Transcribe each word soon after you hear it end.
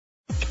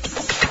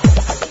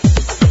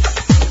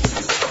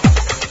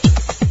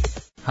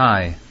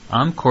Hi,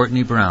 I'm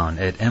Courtney Brown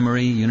at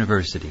Emory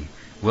University.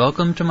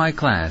 Welcome to my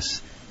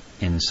class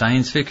in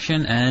Science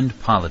Fiction and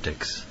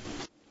Politics.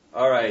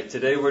 Alright,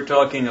 today we're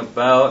talking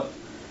about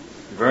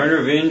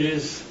Vernor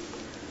Vinge's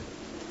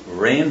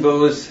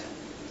Rainbow's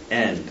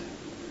End,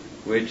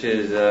 which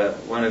is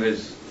one of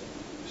his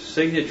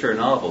signature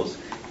novels.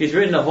 He's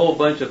written a whole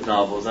bunch of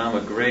novels. I'm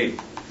a great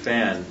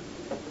fan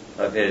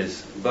of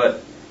his,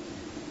 but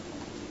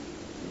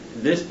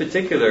this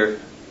particular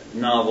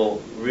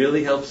novel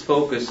really helps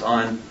focus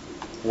on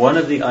one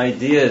of the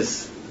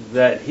ideas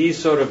that he's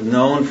sort of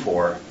known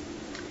for,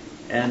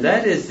 and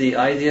that is the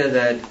idea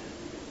that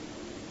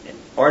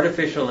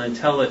artificial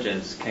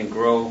intelligence can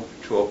grow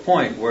to a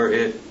point where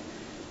it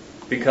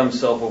becomes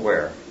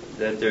self-aware,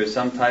 that there's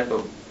some type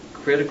of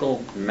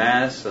critical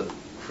mass of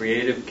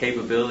creative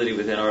capability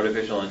within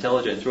artificial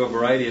intelligence through a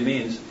variety of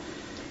means,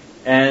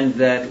 and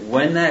that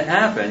when that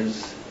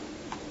happens,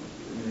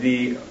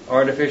 the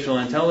artificial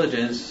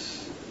intelligence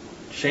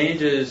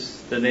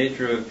changes the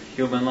nature of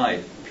human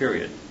life,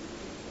 period.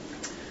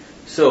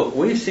 So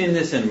we've seen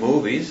this in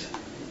movies.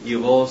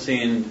 You've all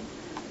seen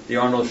the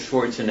Arnold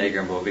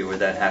Schwarzenegger movie where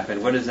that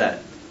happened. What is that?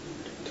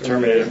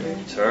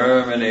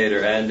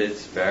 Terminator and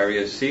its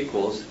various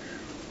sequels,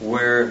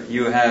 where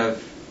you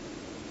have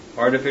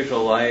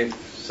artificial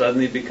life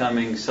suddenly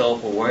becoming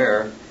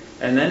self-aware,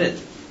 and then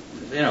it,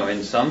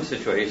 in some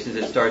situations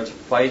it starts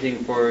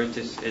fighting for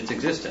its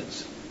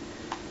existence.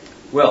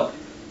 Well,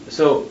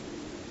 so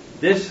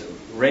this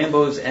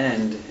Rainbow's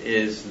End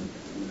is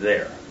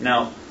there.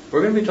 Now,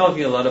 we're going to be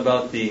talking a lot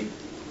about the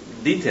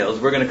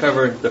details. We're going to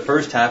cover the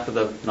first half of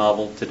the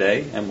novel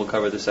today, and we'll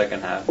cover the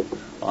second half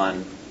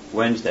on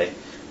Wednesday.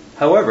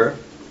 However,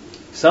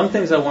 some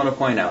things I want to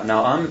point out.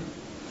 Now, I'm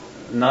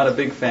not a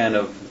big fan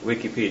of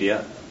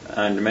Wikipedia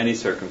under many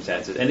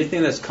circumstances.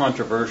 Anything that's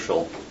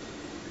controversial,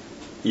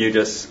 you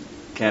just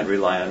can't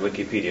rely on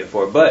Wikipedia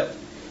for. But,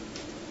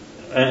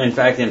 in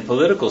fact, in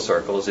political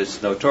circles,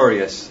 it's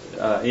notorious.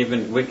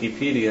 Even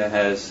Wikipedia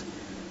has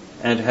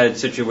had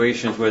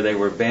situations where they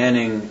were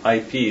banning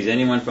IPs,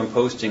 anyone from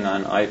posting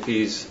on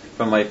IPs,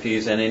 from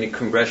IPs in any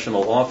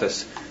congressional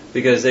office,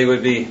 because they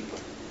would be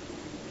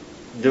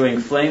doing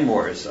flame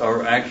wars,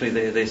 or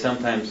actually they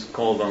sometimes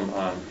call them,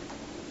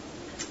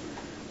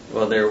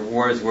 they're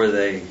wars where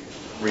they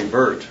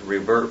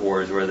revert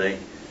wars, where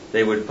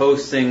they would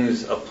post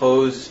things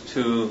opposed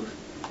to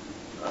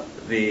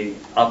the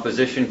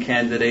opposition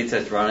candidates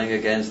that's running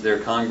against their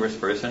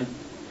congressperson.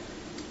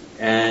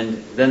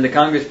 And then the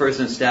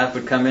congressperson's staff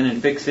would come in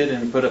and fix it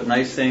and put up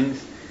nice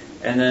things.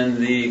 And then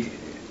the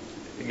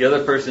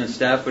other person's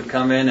staff would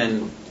come in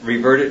and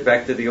revert it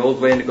back to the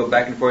old way and to go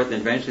back and forth. And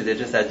eventually they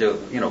just had to,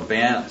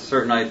 ban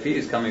certain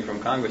IPs coming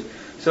from Congress.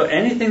 So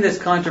anything that's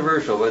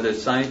controversial, whether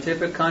it's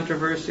scientific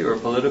controversy or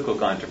political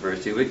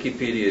controversy,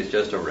 Wikipedia is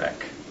just a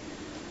wreck.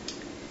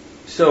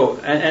 So,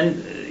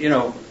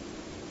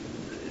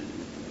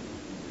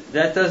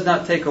 that does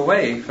not take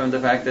away from the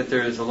fact that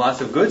there's lots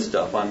of good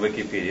stuff on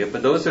Wikipedia,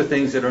 but those are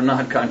things that are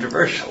not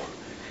controversial.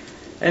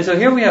 And so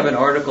here we have an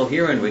article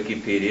here in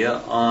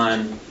Wikipedia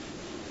on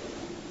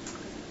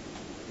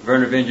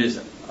Vernor Vinge's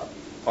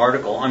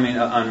on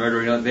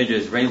Vernor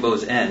Vinge's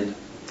Rainbow's End.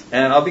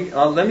 And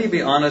let me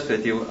be honest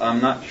with you, I'm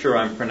not sure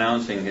I'm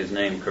pronouncing his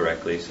name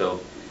correctly,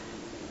 so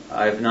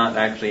I've not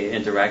actually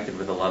interacted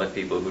with a lot of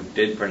people who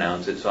did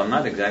pronounce it, so I'm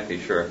not exactly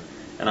sure.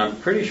 And I'm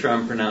pretty sure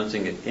I'm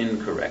pronouncing it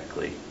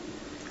incorrectly.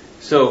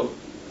 So,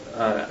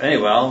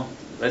 anyway,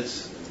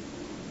 let's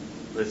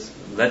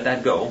let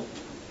that go.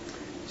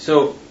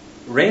 So,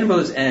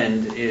 Rainbow's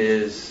End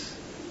is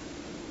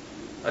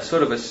a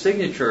sort of a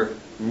signature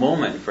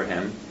moment for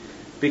him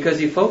because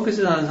he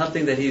focuses on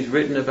something that he's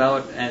written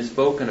about and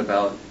spoken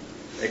about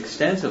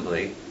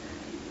extensively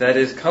that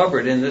is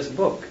covered in this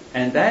book.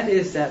 And that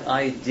is that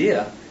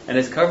idea, and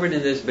it's covered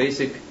in this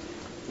basic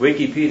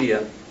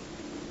Wikipedia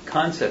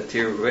concept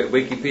here,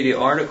 Wikipedia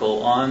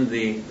article on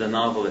the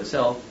novel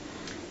itself.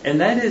 And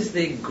that is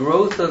the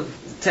growth of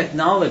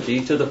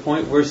technology to the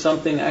point where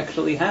something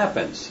actually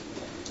happens.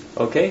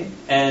 Okay?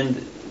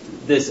 And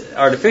this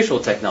artificial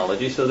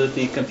technology so that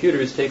the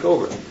computers take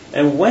over.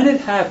 And when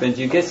it happens,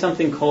 you get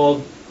something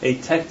called a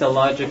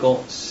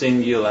technological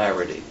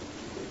singularity.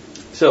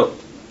 So,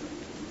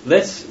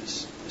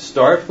 let's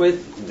start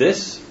with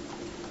this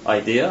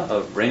idea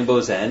of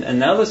Rainbow's End. And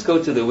now let's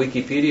go to the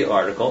Wikipedia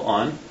article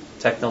on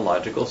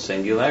technological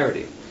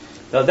singularity.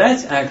 Now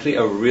that's actually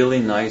a really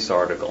nice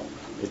article.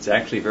 It's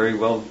actually very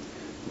well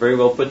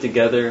put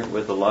together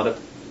with a lot of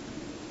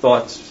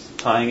thoughts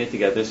tying it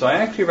together. So I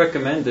actually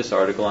recommend this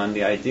article on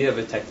the idea of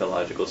a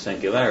technological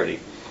singularity.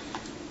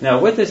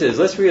 Now what this is,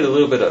 let's read a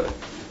little bit of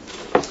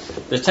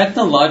it. The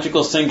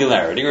technological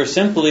singularity, or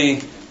simply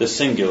the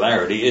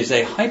singularity, is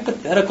a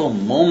hypothetical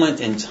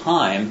moment in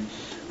time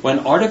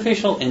when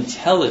artificial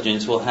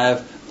intelligence will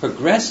have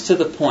progressed to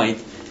the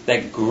point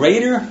that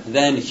greater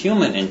than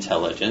human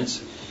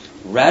intelligence,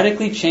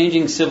 radically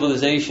changing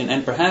civilization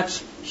and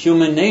perhaps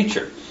human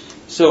nature.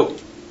 So,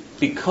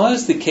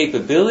 because the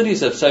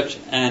capabilities of such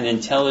an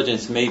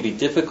intelligence may be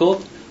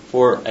difficult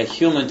for a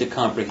human to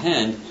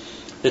comprehend,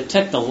 the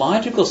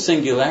technological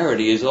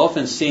singularity is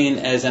often seen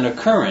as an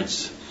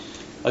occurrence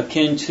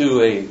akin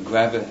to a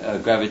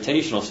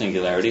gravitational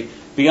singularity,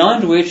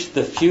 beyond which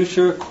the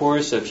future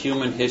course of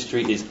human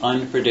history is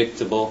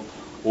unpredictable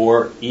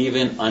or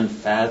even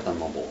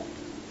unfathomable.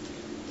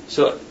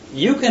 So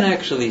you can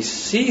actually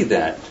see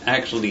that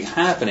actually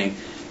happening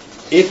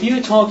if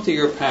you talk to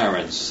your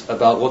parents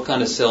about what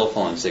kind of cell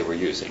phones they were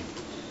using.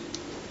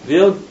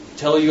 They'll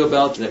tell you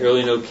about the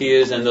early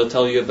Nokias, and they'll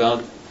tell you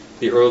about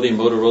the early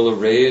Motorola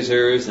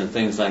Razors and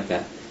things like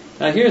that.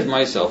 Now here's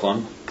my cell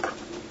phone.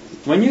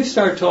 When you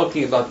start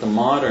talking about the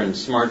modern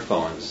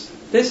smartphones,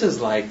 this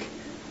is like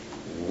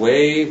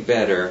way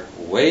better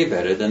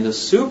than the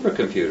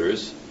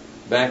supercomputers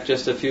back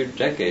just a few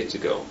decades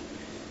ago.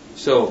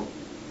 So,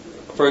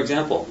 for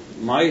example,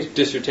 my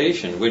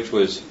dissertation, which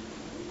was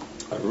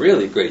a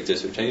really great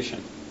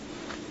dissertation,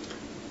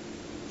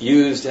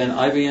 used an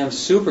IBM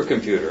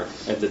supercomputer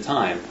at the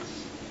time,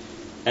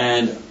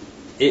 and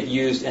it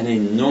used an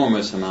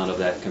enormous amount of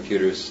that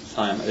computer's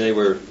time. They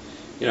were,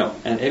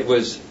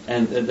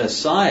 and the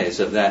size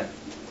of that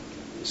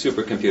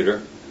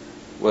supercomputer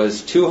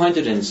was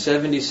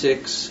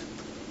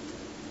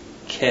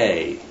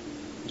 276K.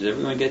 Did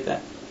everyone get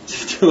that?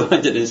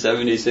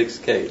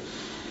 276K.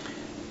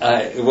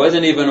 It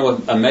wasn't even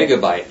a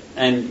megabyte.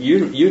 And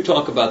you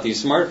talk about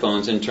these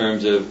smartphones in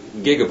terms of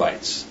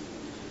gigabytes.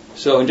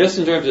 So just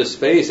in terms of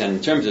space and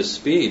in terms of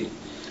speed,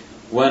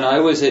 when I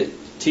was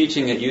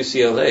teaching at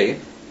UCLA,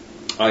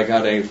 I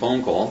got a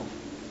phone call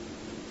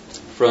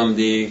from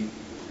the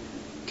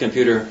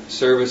computer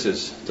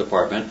services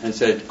department and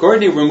said,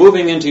 "Courtney, we're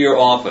moving into your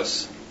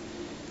office."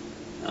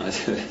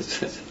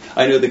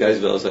 I knew the guy's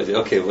bill, so I said,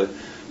 "Okay,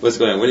 what's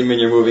going on? What do you mean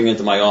you're moving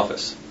into my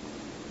office?"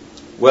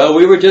 "Well,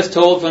 we were just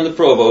told from the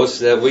provost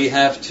that we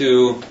have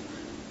to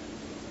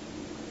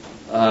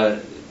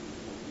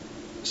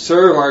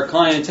serve our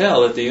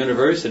clientele at the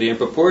university in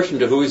proportion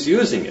to who is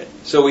using it.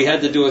 So we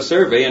had to do a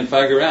survey and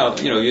figure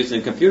out,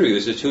 using computer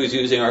users, who is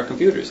using our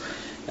computers.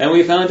 And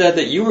we found out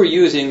that you were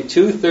using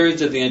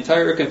 2/3 of the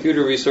entire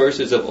computer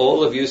resources of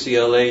all of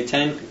UCLA,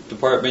 10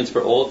 departments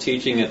for all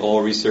teaching and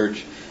all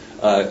research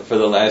for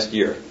the last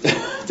year."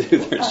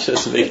 It's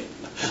just me.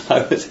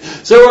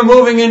 So we're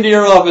moving into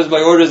your office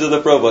by orders of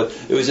the provost.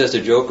 It was just a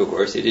joke, of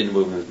course. They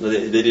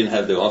didn't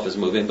have the office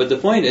move in. But the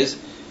point is,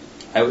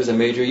 I was a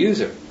major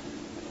user.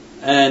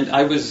 And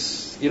I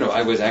was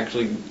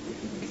actually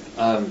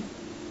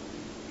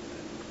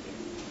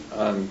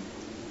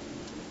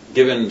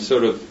given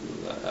sort of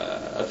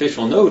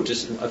official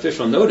notice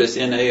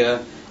in a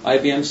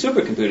IBM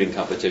supercomputing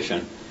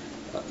competition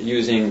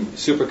using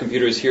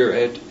supercomputers here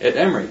at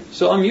Emory.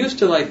 So I'm used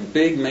to like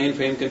big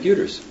mainframe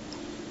computers.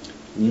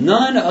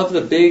 None of the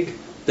big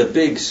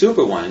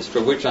super ones for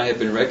which I have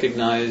been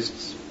recognized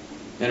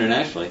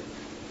internationally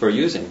for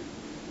using,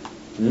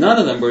 none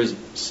of them were as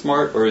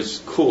smart or as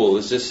cool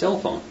as this cell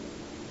phone.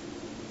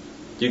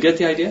 Do you get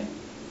the idea?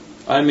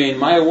 I mean,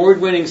 my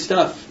award-winning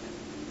stuff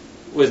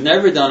was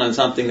never done on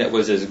something that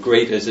was as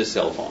great as this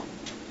cell phone.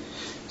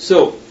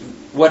 So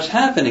what's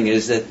happening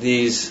is that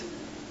these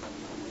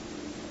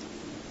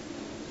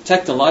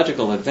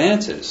technological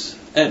advances,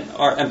 and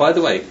by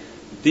the way,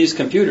 these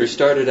computers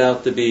started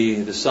out to be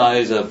the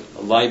size of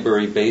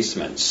library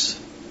basements.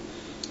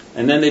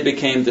 And then they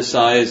became the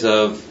size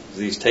of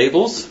these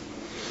tables.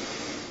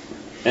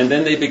 And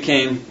then they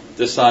became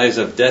the size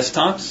of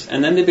desktops.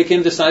 And then they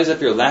became the size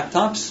of your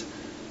laptops.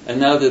 And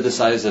now they're the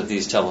size of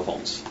these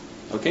telephones.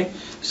 Okay?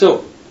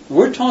 So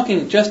we're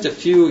talking just a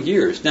few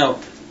years. Now,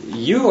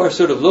 you are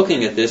sort of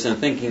looking at this and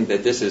thinking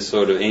that this is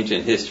sort of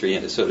ancient history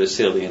and it's sort of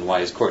silly and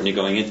why is Courtney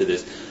going into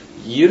this?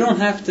 You don't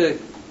have to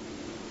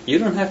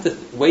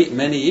wait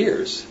many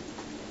years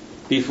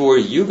before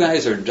you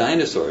guys are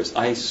dinosaurs.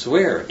 I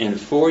swear, in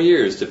 4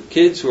 years, the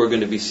kids who are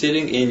going to be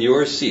sitting in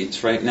your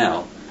seats right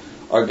now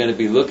are going to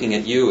be looking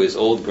at you as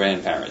old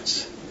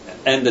grandparents.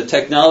 And the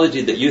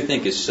technology that you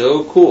think is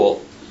so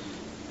cool,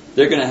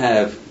 they're going to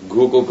have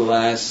Google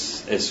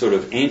Glass as sort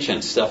of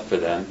ancient stuff for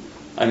them.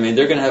 I mean,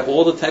 they're going to have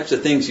all the types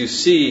of things you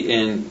see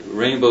in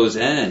Rainbow's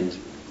End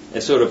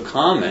as sort of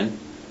common,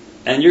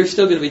 and you're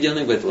still going to be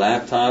dealing with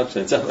laptops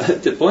and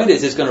stuff. The point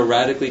is, it's going to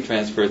radically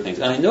transfer things.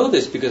 And I know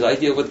this because I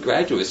deal with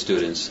graduate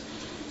students.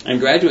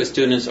 And graduate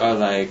students are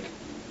like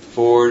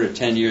 4 to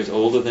 10 years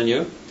older than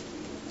you.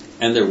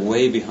 And they're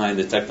way behind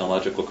the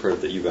technological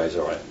curve that you guys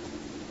are at.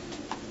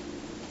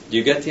 Do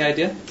you get the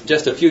idea?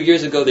 Just a few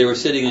years ago, they were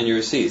sitting in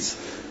your seats.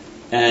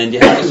 And you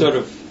have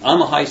to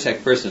I'm a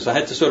high-tech person, so I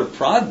had to sort of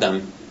prod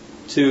them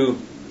to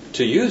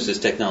use this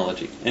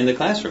technology in the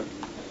classroom.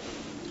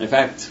 In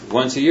fact,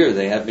 once a year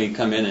they have me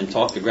come in and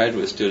talk to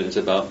graduate students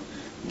about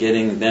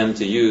getting them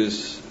to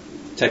use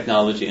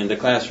technology in the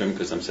classroom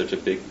because I'm such a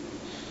big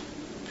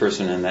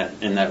person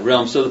in that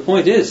realm. So the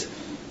point is,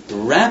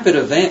 rapid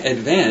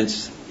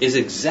advance is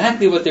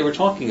exactly what they were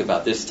talking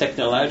about, this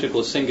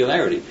technological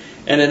singularity.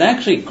 And it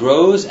actually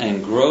grows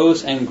and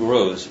grows and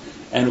grows.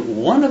 And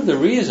one of the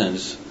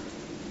reasons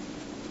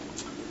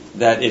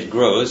that it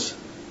grows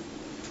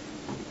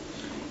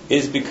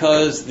is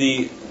because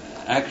the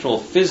actual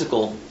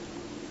physical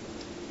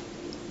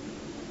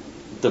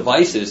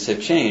devices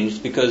have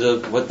changed because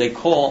of what they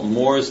call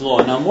Moore's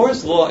Law. Now,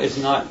 Moore's Law is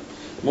not,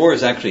 Moore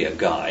is actually a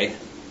guy,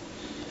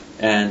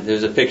 and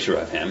there's a picture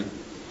of him,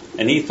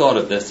 and he thought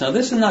of this. Now,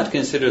 this is not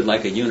considered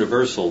like a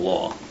universal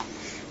law,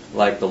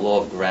 like the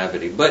law of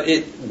gravity, but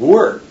it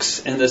works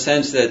in the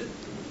sense that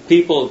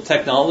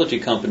technology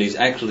companies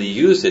actually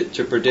use it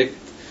to predict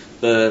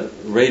the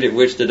rate at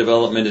which the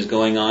development is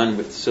going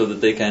on so that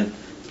they can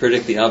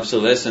predict the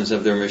obsolescence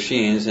of their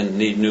machines and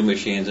need new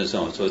machines and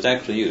so on. So it's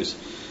actually used.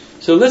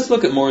 So let's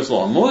look at Moore's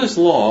Law. Moore's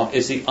Law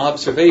is the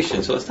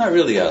observation, so it's not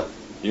really a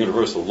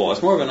universal law,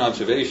 it's more of an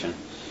observation,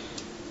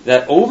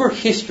 that over the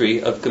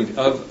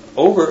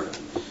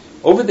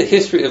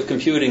history of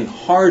computing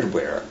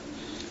hardware,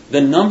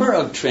 the number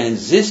of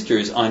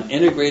transistors on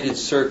integrated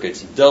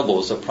circuits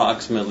doubles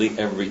approximately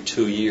every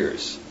 2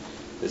 years.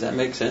 Does that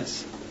make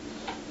sense?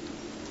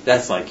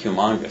 That's like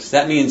humongous.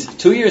 That means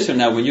 2 years from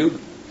now, when you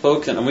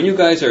folks, and when you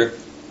guys are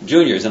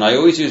juniors, and I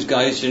always use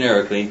guys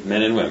generically,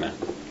 men and women.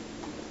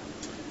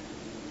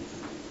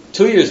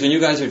 2 years when you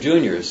guys are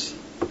juniors,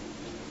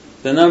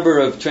 the number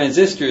of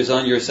transistors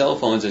on your cell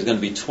phones is going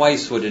to be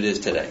twice what it is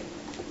today.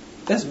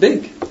 That's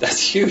big. That's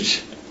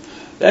huge.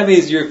 That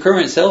means your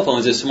current cell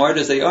phones, as smart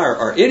as they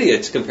are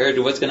idiots compared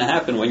to what's going to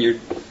happen when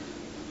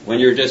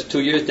you're just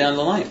 2 years down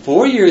the line.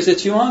 4 years,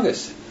 it's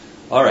humongous.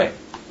 All right.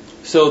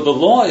 So the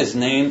law is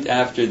named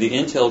after the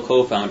Intel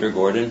co-founder,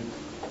 Gordon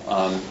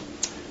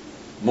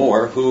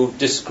Moore, who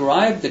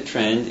described the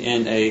trend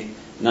in a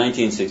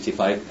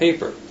 1965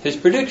 paper. His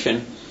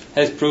prediction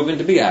has proven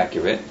to be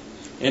accurate,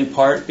 in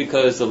part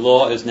because the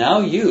law is now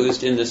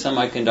used in the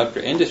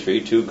semiconductor industry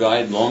to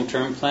guide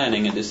long-term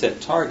planning and to set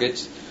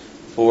targets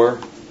for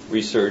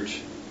research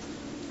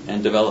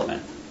and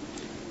development.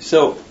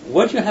 So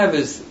what you have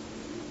is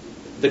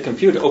the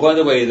computer. Oh, by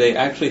the way, they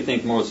actually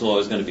think Moore's Law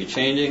is going to be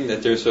changing,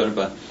 that there's sort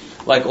of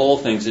like all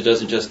things, it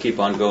doesn't just keep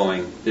on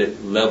going,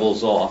 it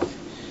levels off.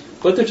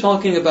 But they're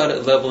talking about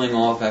it leveling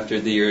off after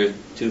the year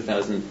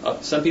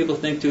 2000. Some people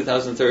think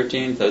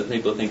 2013, some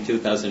people think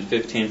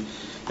 2015.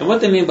 And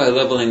what they mean by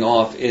leveling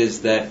off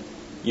is that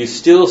you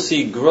still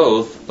see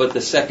growth, but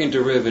the second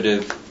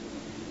derivative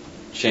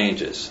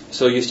changes.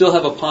 So you still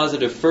have a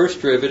positive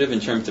first derivative in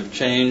terms of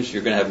change.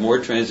 You're going to have more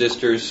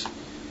transistors,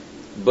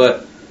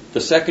 but the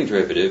second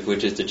derivative,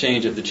 which is the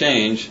change of the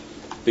change,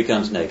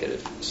 becomes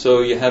negative. So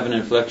you have an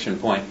inflection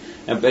point.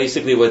 And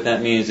basically what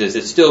that means is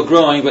it's still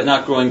growing, but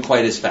not growing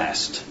quite as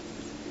fast.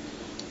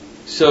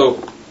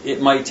 So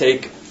it might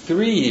take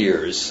 3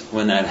 years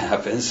when that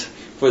happens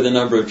for the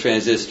number of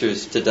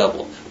transistors to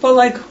double. But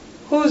like,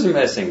 who's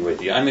messing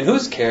with you? I mean,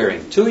 who's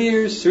caring? 2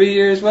 years, 3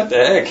 years, what the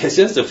heck? It's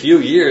just a few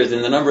years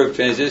and the number of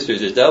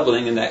transistors is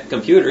doubling and that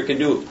computer can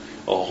do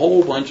a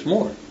whole bunch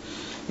more.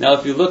 Now,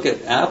 if you look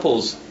at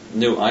Apple's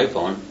new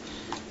iPhone,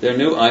 their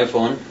new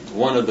iPhone,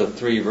 one of the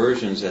 3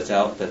 versions that's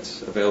out,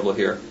 that's available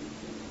here,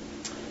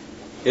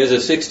 is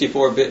a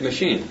 64-bit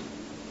machine.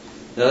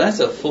 Now, that's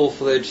a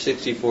full-fledged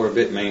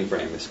 64-bit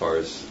mainframe as far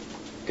as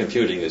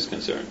computing is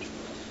concerned.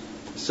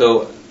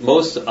 So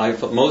most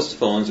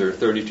phones are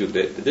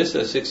 32-bit, but this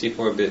is a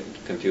 64-bit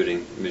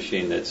computing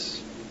machine that's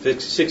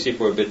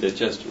 64-bit that's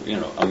just,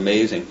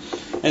 amazing.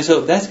 And so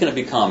that's going to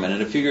be common.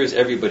 In a few years,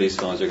 everybody's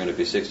phones are going to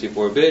be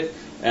 64-bit,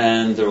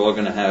 and they're all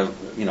going to have,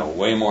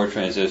 way more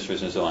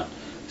transistors and so on.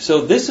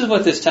 So this is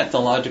what this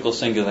technological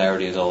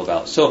singularity is all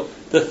about. So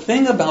the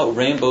thing about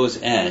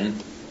Rainbow's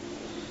End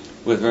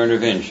with Vernor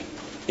Vinge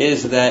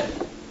is that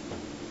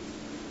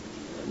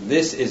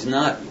this is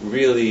not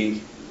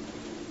really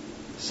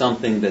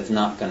something that's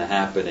not going to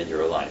happen in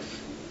your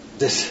life.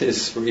 This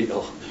is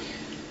real.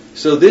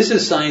 So this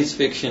is science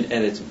fiction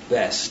at its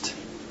best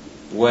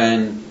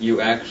when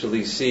you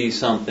actually see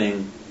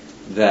something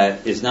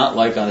that is not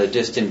like on a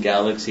distant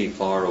galaxy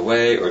far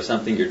away or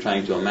something you're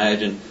trying to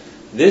imagine.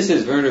 This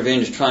is Vernor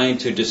Vinge trying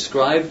to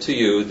describe to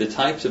you the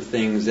types of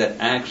things that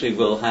actually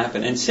will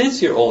happen. And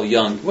since you're all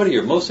young,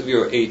 most of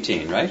you are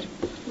 18, right?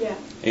 Yeah.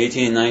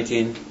 18,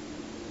 19.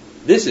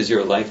 This is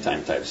your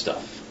lifetime type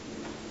stuff.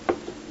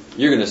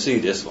 You're going to see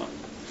this one.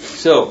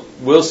 So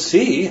we'll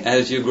see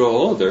as you grow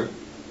older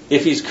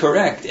if he's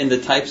correct in the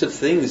types of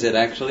things that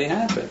actually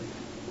happen.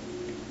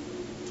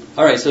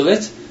 All right, so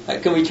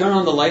can we turn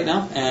on the light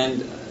now?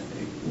 And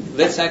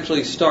let's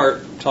actually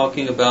start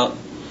talking about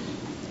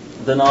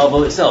the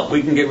novel itself.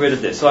 We can get rid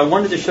of this. So I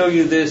wanted to show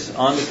you this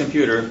on the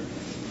computer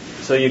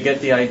so you get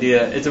the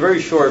idea. It's a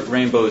very short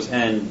Rainbow's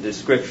End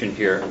description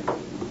here.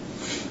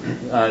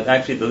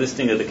 Actually, the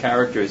listing of the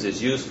characters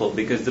is useful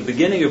because the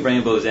beginning of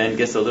Rainbow's End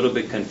gets a little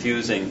bit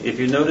confusing. If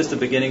you notice the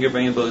beginning of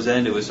Rainbow's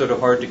End, it was sort of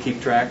hard to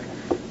keep track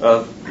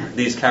of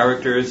these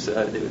characters.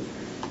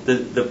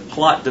 The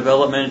plot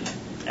development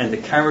and the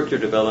character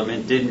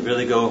development didn't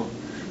really go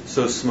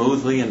so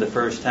smoothly in the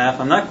first half.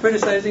 I'm not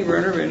criticizing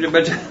Vernor Vinge,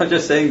 but I'm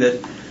just saying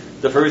that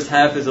the first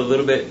half is a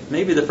little bit,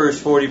 maybe the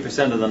first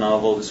 40% of the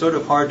novel, it's sort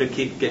of hard to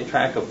get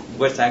track of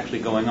what's actually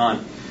going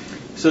on.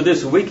 So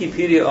this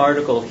Wikipedia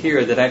article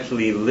here that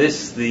actually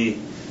lists the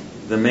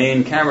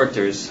main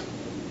characters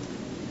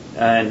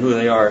and who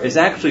they are is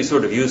actually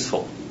sort of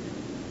useful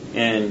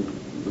in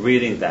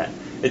reading that.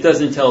 It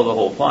doesn't tell the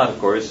whole plot, of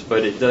course,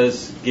 but it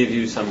does give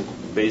you some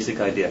basic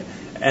idea.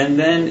 And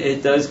then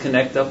it does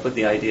connect up with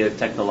the idea of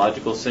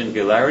technological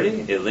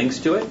singularity. It links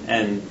to it.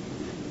 And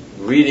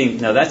reading,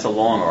 now that's a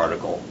long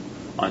article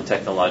on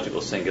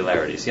technological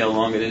singularity. See how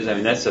long it is? I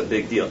mean, that's a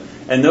big deal.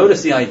 And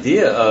notice the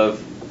idea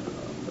of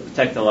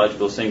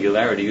technological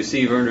singularity. You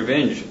see Vernor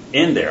Vinge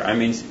in there. I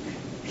mean,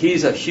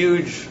 he's a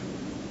huge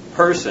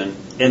person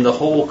in the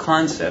whole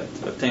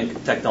concept of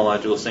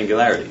technological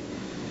singularity.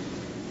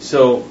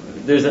 So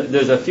there's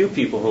a few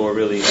people who are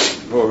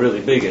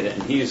really big at it.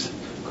 And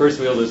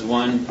Kurzweil is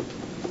one.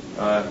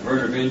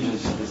 Vernor Vinge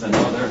is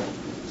another.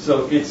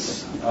 So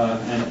it's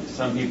and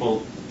some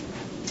people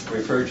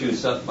refer to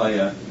stuff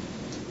by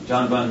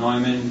John von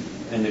Neumann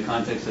in the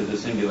context of the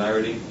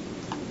singularity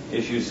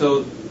issue.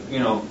 So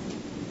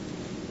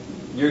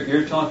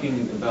you're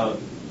talking about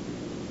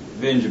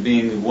Vinge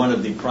being one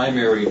of the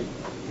primary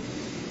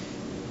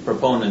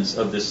proponents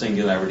of the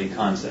singularity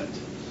concept.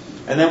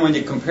 And then when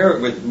you compare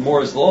it with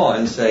Moore's law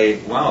and say,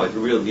 wow, it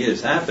really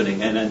is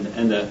happening,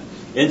 and the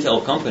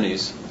Intel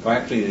companies, or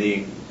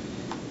actually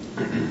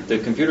the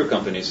computer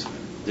companies,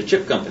 the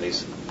chip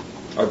companies,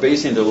 are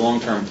basing their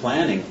long-term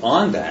planning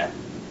on that,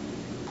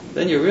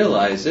 then you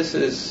realize this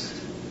is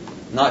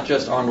not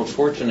just Arnold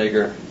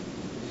Schwarzenegger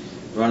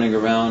running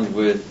around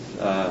with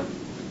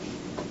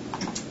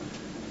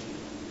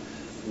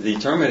the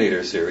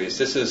Terminator series.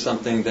 This is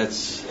something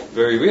that's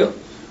very real.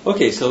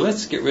 Okay, so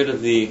let's get rid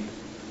of the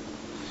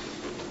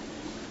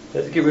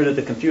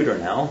computer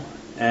now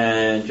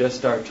and just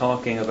start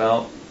talking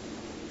about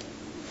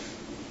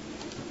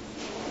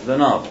the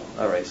novel.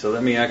 All right, so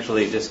let me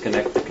actually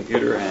disconnect the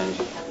computer and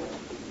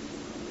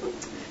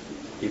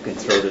you can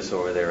throw this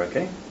over there,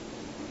 okay?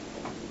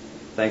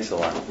 Thanks a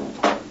lot.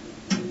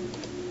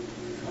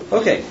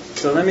 Okay,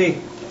 so let me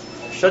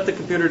shut the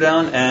computer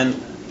down and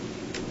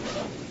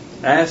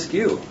ask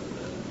you,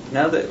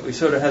 now that we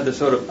sort of have the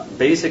sort of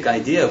basic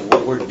idea of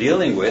what we're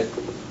dealing with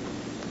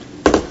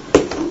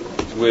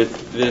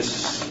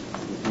this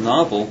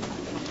novel,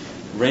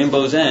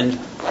 Rainbow's End,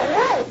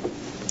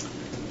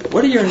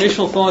 what are your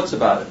initial thoughts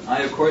about it?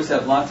 I, of course,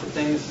 have lots of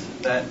things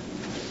that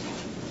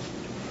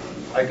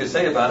I could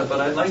say about it, but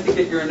I'd like to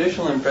get your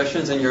initial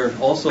impressions and your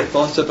also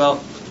thoughts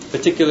about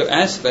particular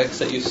aspects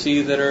that you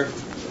see that are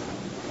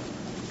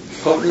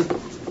potent,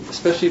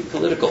 especially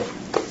political.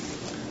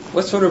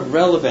 What's sort of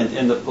relevant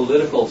in the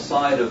political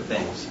side of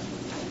things,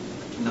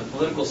 in the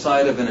political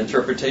side of an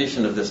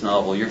interpretation of this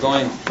novel? You're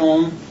going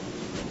home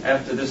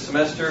after this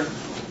semester.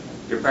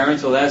 Your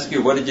parents will ask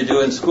you, what did you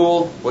do in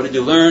school? What did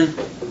you learn?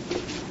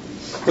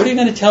 What are you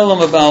going to tell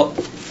them about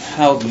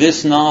how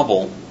this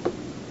novel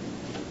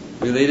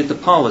related to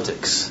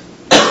politics?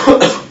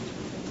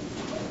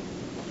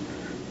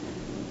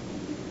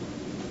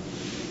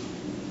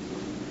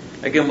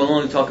 Again, we'll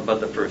only talk about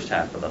the first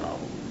half of the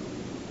novel.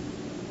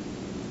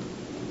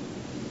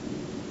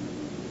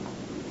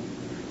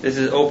 This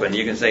is open.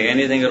 You can say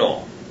anything at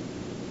all.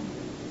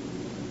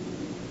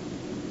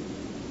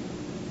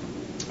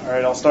 All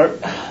right, I'll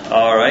start.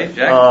 All right,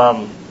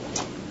 Jack.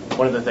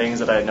 One of the things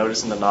that I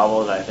noticed in the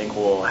novel that I think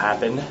will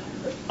happen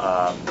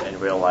in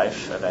real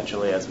life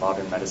eventually as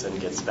modern medicine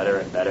gets better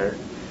and better,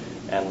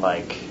 and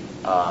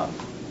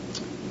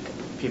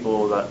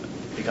people that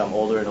become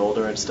older and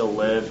older and still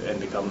live and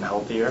become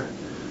healthier,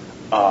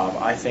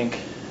 I think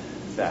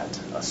that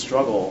a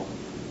struggle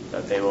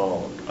that they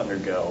will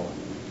undergo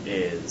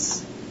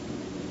is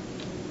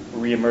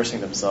re-immersing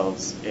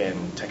themselves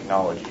in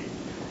technology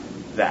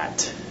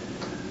that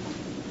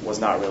was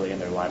not really in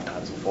their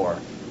lifetimes before,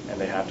 and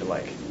they have to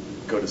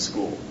go to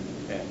school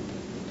and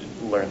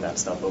learn that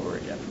stuff over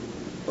again.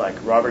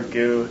 Like Robert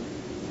Gu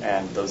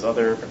and those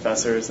other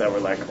professors that were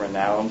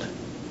renowned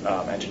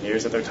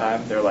engineers at their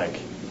time, they're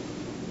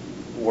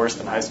worse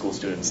than high school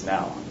students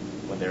now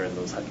when they're in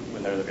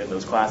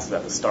those classes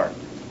at the start,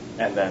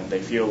 and then they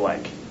feel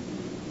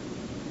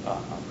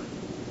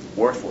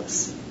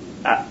worthless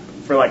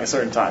for a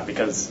certain time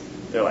because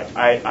they're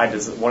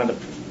one of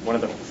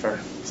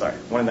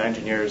the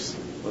engineers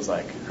was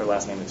her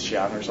last name is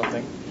Xiang or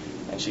something,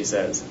 and she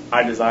says,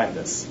 I designed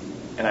this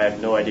and I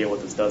have no idea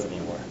what this does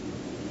anymore.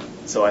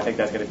 So I think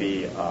that's going to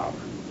be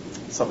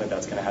something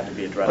that's going to have to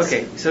be addressed.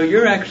 Okay, so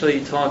you're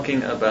actually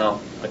talking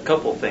about a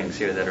couple things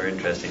here that are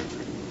interesting.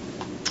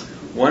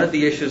 One of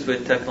the issues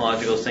with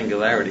technological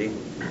singularity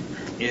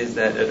is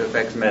that it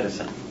affects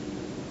medicine.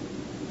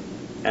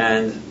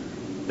 And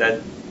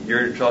that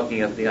you're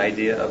talking of the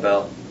idea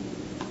about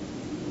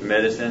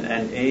medicine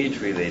and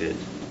age-related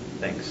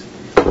things.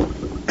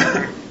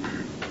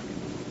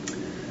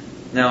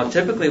 Now,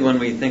 typically when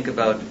we think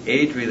about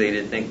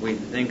age-related things, we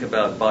think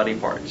about body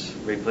parts,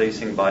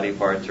 replacing body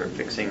parts or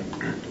fixing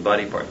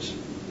body parts.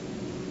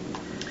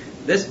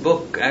 This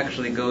book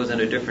actually goes in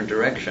a different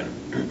direction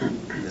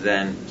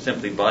than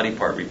simply body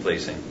part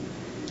replacing.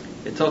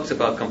 It talks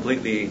about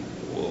completely,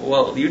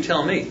 well, you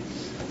tell me,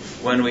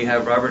 when we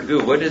have Robert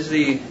Gu, what is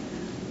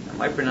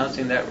am I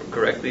pronouncing that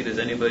correctly? Does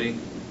anybody?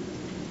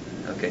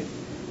 Okay.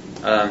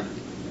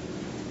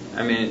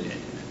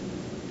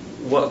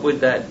 What would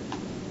that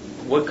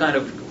what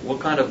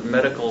kind of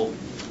medical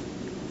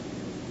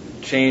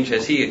change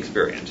has he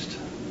experienced?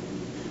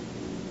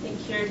 They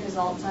cured his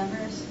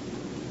Alzheimer's.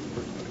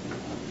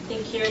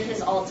 They cured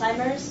his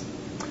Alzheimer's.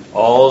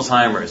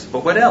 Alzheimer's.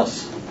 But what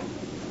else?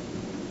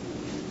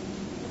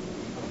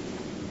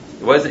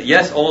 Was it,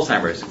 yes,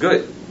 Alzheimer's.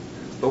 Good.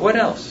 But what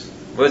else?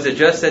 Was it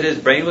just that his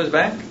brain was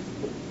back?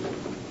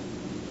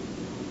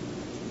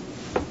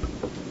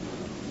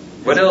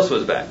 What else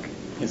was back?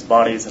 His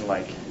body's in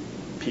like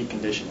peak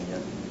condition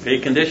again.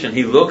 Peak condition.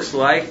 He looks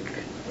like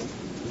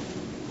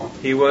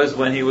he was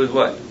when he was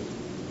what?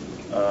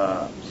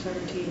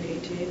 17,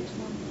 18.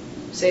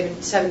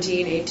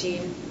 17,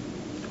 18,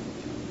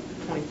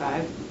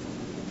 25.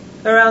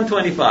 Around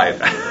 25.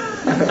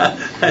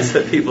 That's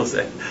what people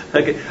say.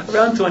 Okay,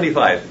 around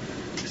 25.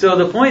 So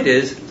the point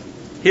is,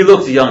 he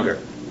looks younger.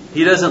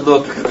 He doesn't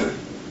look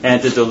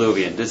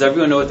antediluvian. Does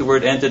everyone know what the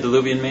word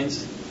antediluvian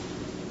means?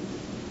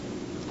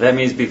 That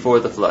means before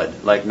the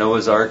flood, like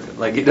Noah's Ark.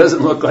 Like, he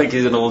doesn't look like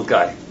he's an old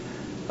guy.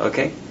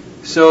 Okay?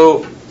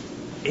 So,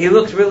 he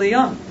looks really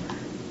young.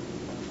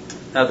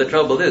 Now, the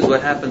trouble is,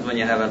 what happens when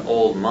you have an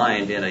old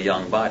mind in a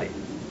young body?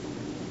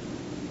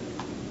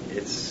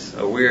 It's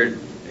a weird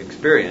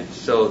experience.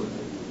 So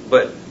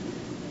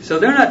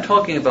they're not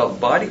talking about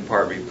body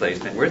part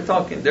replacement.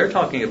 They're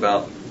talking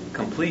about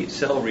complete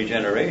cell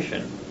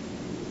regeneration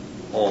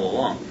all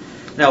along.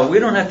 Now, we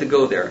don't have to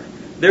go there.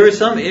 There are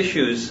some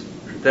issues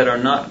that are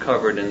not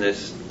covered in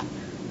this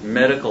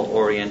medical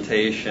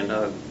orientation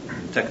of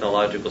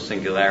technological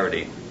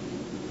singularity.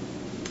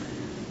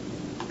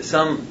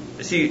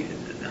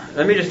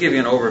 Let me just give you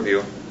an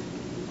overview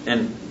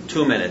in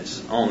 2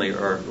 minutes only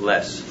or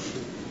less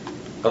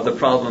of the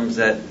problems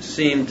that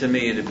seem to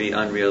me to be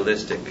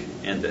unrealistic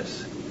in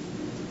this.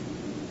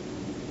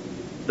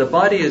 The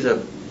body is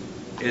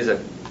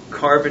a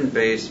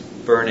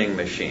carbon-based burning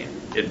machine.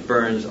 It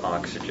burns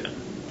oxygen.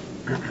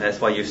 That's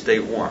why you stay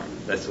warm.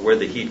 That's where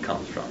the heat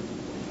comes from.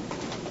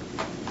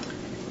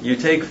 You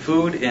take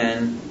food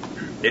in,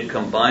 it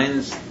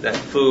combines that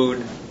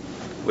food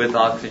with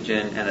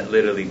oxygen, and it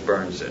literally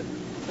burns it.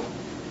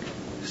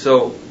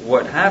 So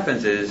what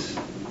happens is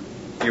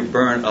you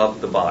burn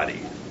up the body,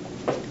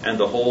 and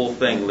the whole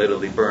thing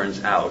literally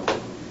burns out,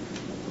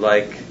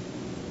 like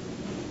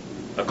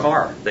a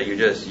car that you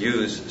just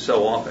use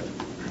so often.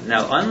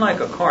 Now,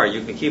 unlike a car,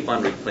 you can keep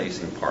on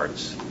replacing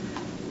parts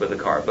with a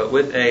car, but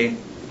with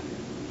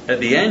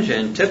the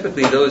engine,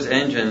 typically those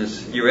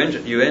engines, you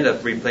end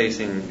up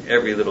replacing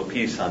every little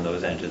piece on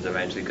those engines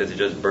eventually because it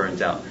just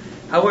burns out.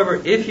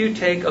 However, if you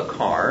take a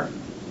car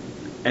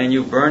and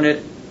you burn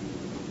it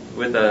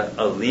with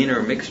a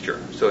leaner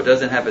mixture, so it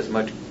doesn't have as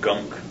much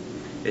gunk,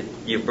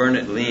 you burn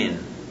it lean,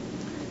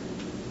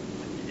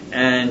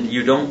 and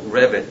you don't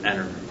rev it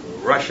and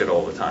rush it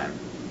all the time,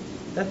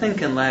 that thing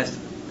can last,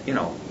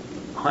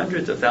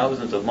 hundreds of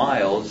thousands of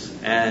miles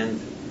and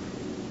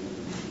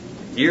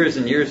years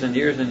and years and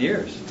years and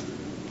years.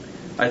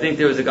 I think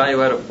there was a guy who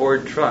had a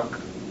Ford truck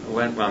who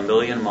went 1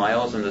 million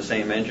miles in the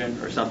same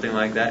engine or something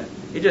like that.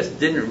 He just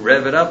didn't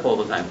rev it up all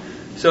the time.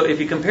 So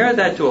if you compare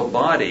that to a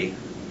body,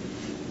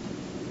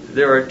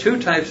 there are two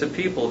types of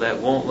people that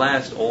won't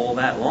last all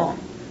that long.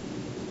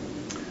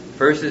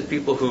 First is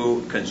people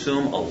who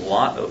consume a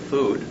lot of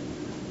food,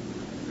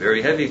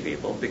 very heavy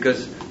people,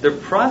 because they're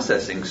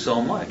processing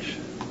so much.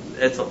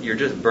 You're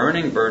just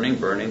burning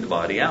the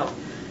body out.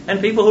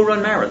 And people who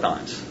run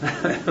marathons,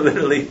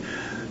 literally,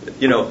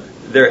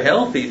 they're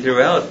healthy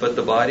throughout, but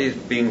the body is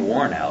being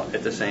worn out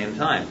at the same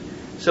time.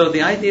 So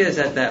the idea is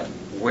that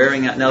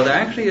wearing out. Now, there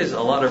actually is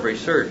a lot of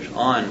research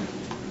on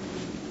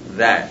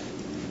that,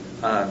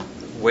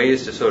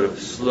 ways to sort of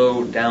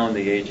slow down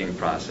the aging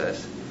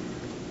process.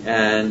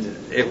 And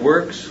it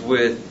works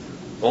with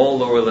all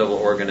lower-level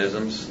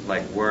organisms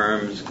like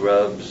worms,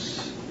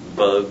 grubs,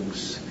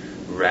 bugs,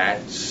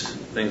 rats,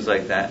 things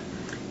like that.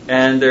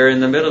 And they're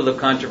in the middle of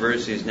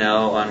controversies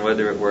now on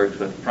whether it works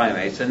with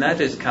primates, and that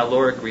is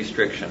caloric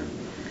restriction.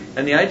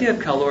 And the idea of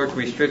caloric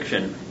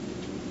restriction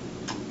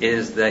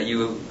is that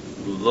you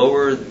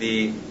lower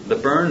the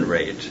burn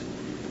rate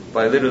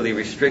by literally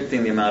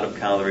restricting the amount of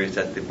calories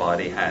that the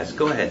body has.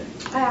 Go ahead.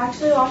 I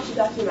actually watched a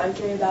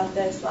documentary about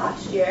this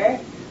last year.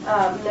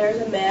 There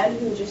was a man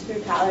who just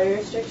through calorie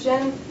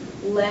restriction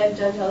lived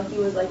until he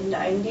was like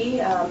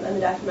 90, and the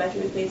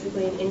documentary was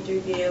basically an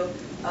interview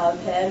of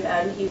him,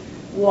 and he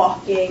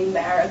walking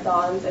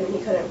marathons. I mean, he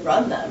couldn't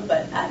run them,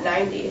 but at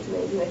 90, it's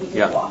amazing that he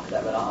could walk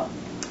them at all.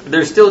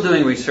 They're still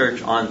doing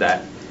research on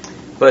that.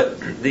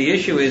 But the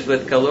issue is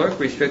with caloric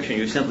restriction,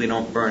 you simply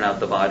don't burn out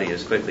the body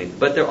as quickly.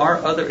 But there are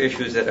other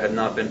issues that have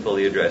not been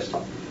fully addressed.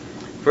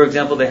 For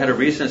example, they had a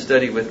recent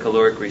study with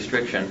caloric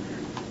restriction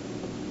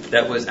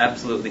that was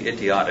absolutely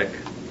idiotic.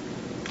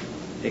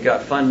 They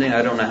got funding.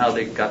 I don't know how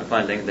they got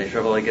funding. They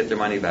should probably get their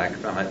money back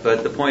from it.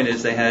 But the point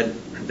is they had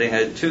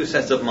two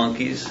sets of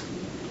monkeys,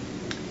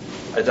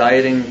 a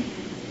dieting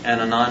and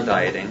a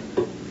non-dieting.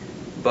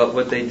 But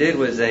what they did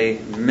was they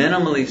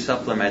minimally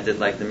supplemented,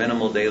 like the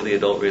minimal daily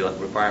adult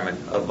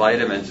requirement of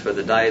vitamins for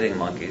the dieting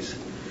monkeys,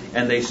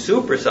 and they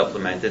super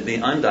supplemented the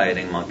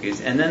undieting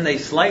monkeys, and then they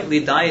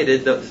slightly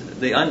dieted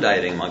the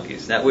undieting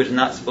monkeys. That was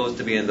not supposed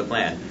to be in the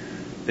plan.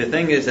 The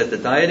thing is that the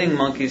dieting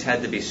monkeys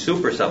had to be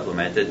super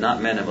supplemented, not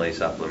minimally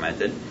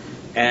supplemented,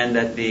 and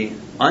that the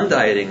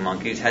undieting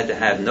monkeys had to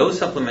have no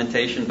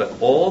supplementation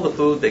but all the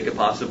food they could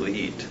possibly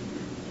eat,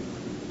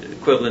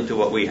 equivalent to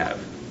what we have.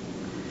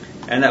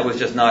 And that was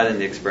just not in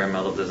the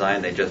experimental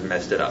design. They just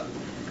messed it up.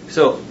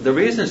 So the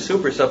reason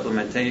super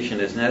supplementation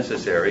is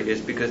necessary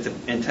is because the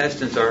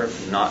intestines are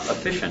not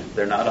efficient.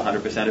 They're not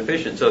 100%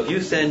 efficient. So if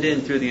you send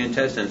in through the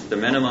intestines the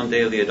minimum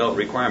daily adult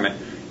requirement,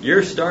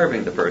 you're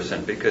starving the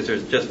person because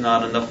there's just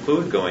not enough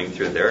food going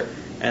through there.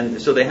 And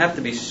so they have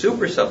to be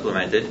super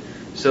supplemented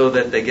so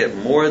that they get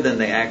more than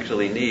they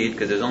actually need,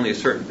 because there's only a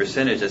certain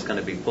percentage that's going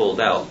to be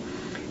pulled out.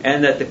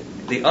 And that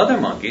the other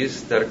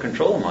monkeys, that are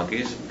control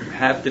monkeys,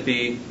 have to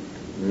be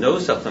no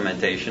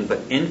supplementation, but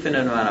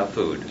infinite amount of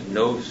food.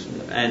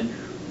 And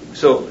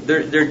so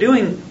they're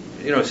doing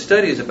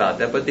studies about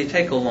that, but they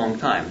take a long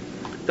time.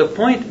 The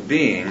point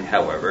being,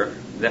 however,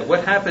 that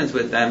what happens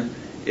with them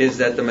is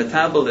that the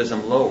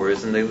metabolism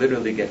lowers and they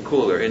literally get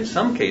cooler. In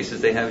some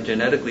cases, they have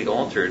genetically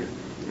altered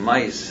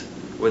mice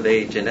where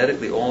they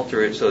genetically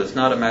alter it so it's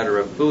not a matter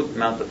of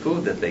amount of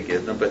food that they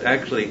give them, but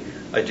actually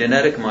a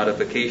genetic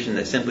modification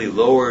that simply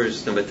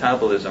lowers the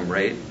metabolism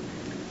rate.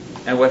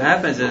 And what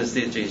happens is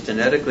these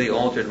genetically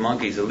altered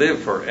monkeys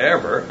live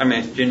forever.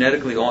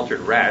 Genetically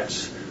altered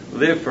rats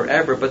live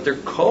forever, but they're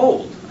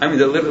cold.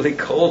 They're literally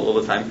cold all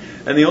the time.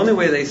 And the only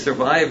way they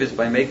survive is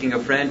by making a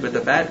friend with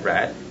a fat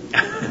rat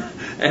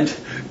and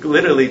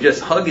literally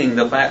just hugging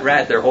the fat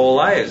rat their whole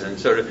lives. And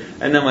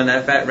then when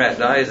that fat rat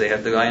dies, they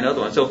have to buy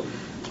another one. So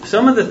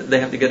they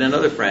have to get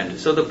another friend.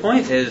 So the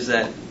point is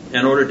that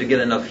in order to get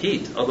enough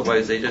heat,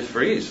 otherwise they just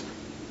freeze.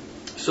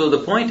 So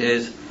the point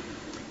is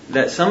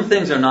that some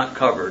things are not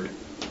covered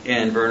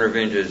in Vernor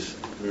Vinge's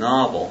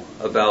novel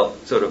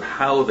about sort of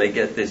how they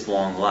get this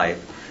long life.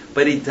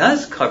 But he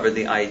does cover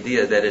the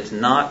idea that it's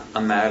not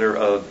a matter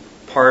of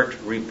part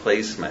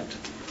replacement.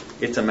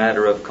 It's a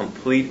matter of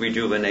complete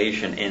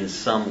rejuvenation in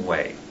some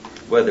way.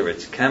 Whether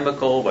it's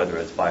chemical, whether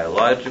it's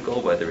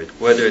biological, whether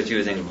it's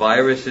using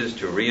viruses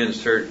to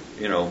reinsert,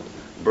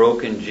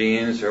 broken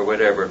genes or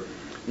whatever.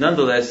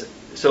 Nonetheless,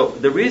 so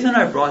the reason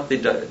I brought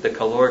the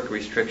caloric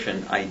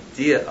restriction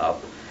idea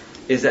up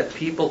is that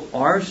people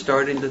are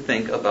starting to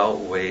think about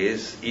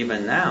ways,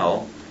 even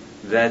now,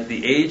 that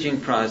the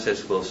aging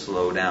process will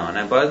slow down.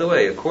 And by the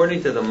way,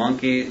 according to the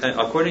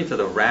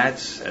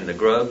rats and the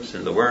grubs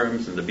and the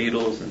worms and the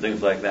beetles and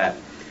things like that,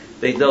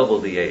 they double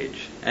the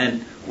age.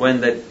 And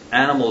when the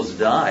animals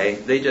die,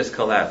 they just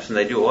collapse, and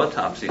they do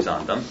autopsies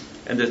on them,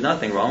 and there's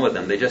nothing wrong with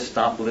them. They just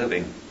stop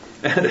living.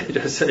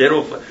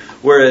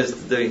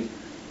 Whereas the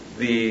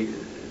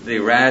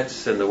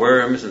rats and the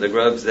worms and the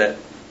grubs that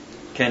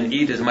can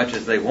eat as much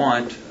as they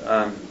want,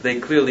 they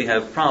clearly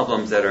have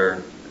problems that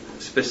are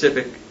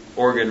specific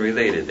organ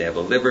related. They have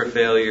a liver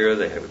failure,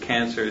 they have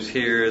cancers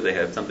here, they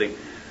have something.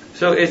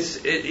 So it's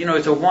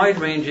a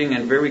wide-ranging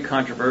and very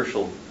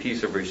controversial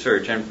piece of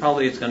research, and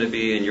probably it's going to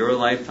be in your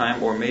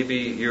lifetime or maybe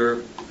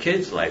your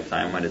kid's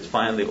lifetime when it's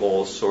finally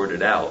all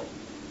sorted out.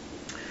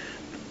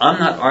 I'm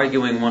not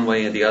arguing one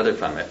way or the other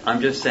from it.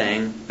 I'm just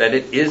saying that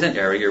it is an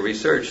area of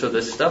research. So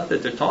the stuff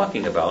that they're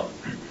talking about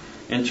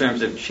in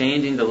terms of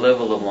changing the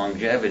level of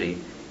longevity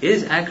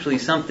is actually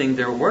something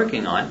they're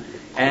working on.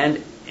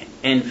 And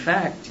in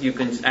fact, you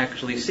can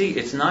actually see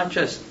it's not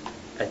just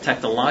a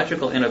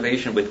technological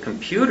innovation with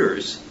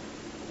computers,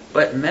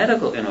 but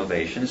medical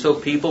innovation. So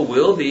people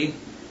will be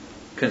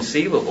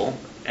conceivable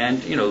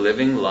and,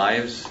 living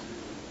lives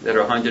that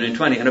are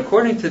 120. And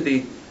according to the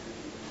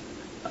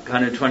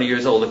 120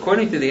 years old,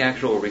 according to the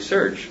actual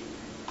research,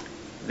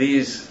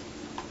 these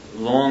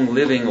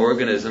long-living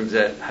organisms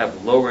that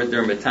have lowered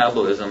their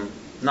metabolism,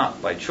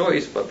 not by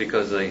choice, but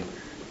because the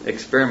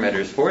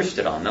experimenters forced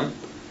it on them,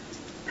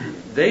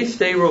 they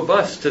stay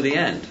robust to the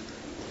end.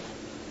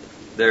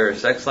 Their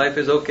sex life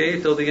is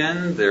okay till the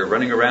end. They're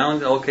running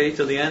around okay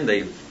till the end.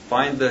 They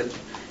find the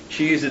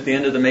cheese at the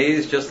end of the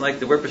maze just like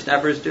the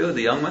whippersnappers do,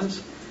 the young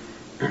ones.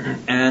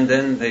 And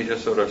then they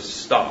just sort of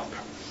stop.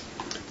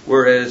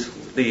 Whereas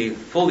the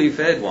fully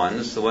fed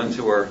ones, the ones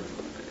who are,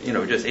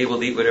 just able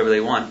to eat whatever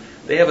they want,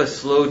 they have a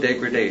slow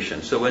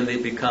degradation. So when they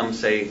become,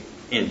 say,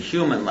 in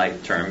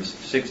human-like terms,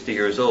 60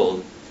 years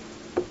old,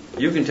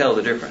 you can tell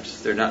the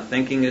difference. They're not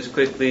thinking as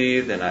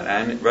quickly, they're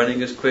not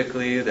running as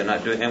quickly, they're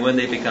not doing. And when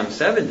they become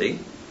 70,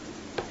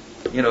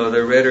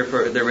 they're ready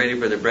for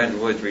the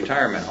Bretton Woods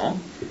retirement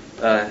home,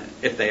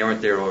 if they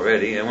aren't there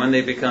already. And when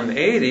they become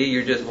 80,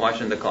 you're just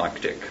watching the clock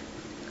tick.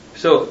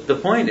 So the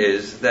point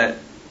is that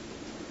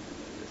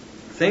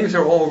things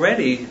are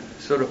already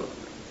sort of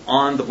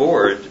on the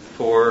board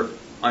for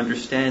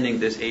understanding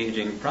this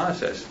aging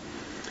process.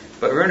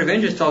 But Vernor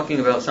Vinge is talking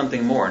about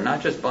something more,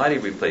 not just body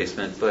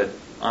replacement, but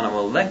on a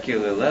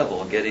molecular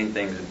level, getting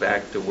things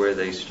back to where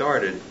they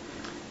started.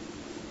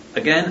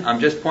 Again, I'm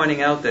just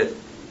pointing out that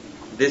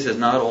this is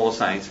not all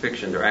science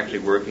fiction. They're actually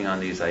working on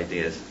these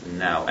ideas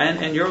now.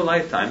 And in your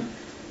lifetime,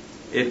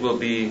 it will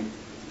be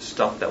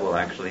stuff that will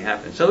actually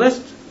happen. So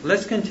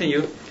let's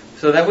continue.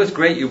 So that was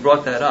great. You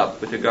brought that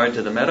up with regard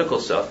to the medical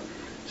stuff.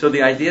 So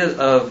the idea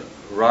of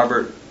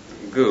Robert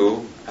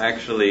Gu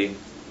actually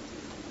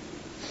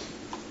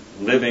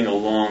living a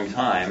long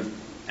time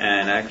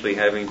and actually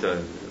having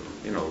to,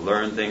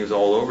 learn things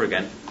all over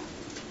again.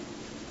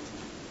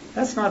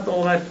 That's not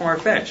all that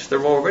far-fetched.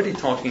 They're already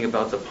talking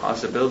about the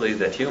possibility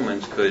that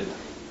humans could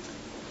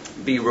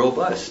be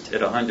robust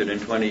at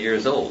 120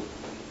 years old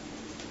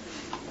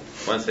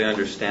once they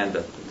understand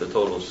the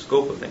total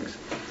scope of things.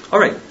 All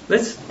right,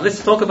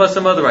 let's talk about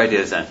some other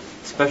ideas then,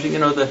 especially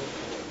the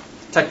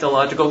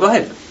technological. Go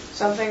ahead.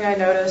 Something I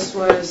noticed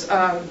was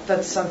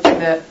that's something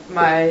that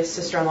my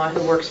sister-in-law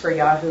who works for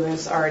Yahoo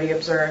has already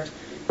observed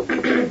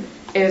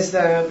is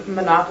the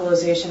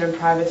monopolization and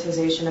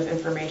privatization of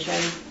information.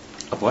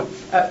 Of what?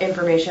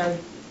 Information.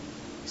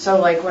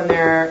 So like when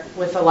they're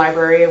with the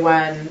library,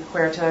 when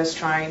Huerta is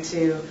trying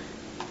to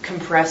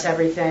compress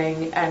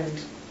everything and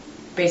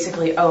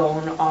basically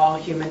own all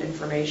human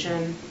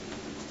information,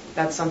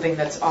 that's something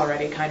that's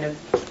already kind of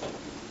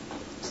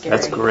scary.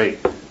 That's great.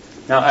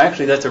 Now,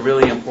 actually, that's a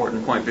really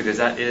important point because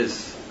that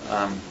is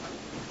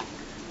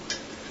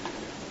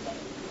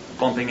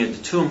bumping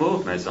into two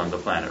movements on the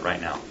planet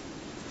right now.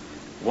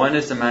 One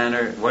is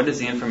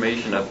the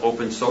information of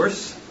open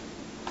source,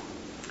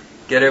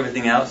 get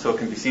everything out so it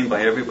can be seen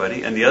by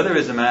everybody, and the other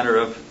is a matter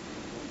of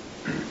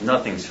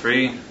nothing's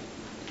free,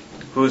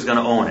 who's going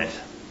to own it?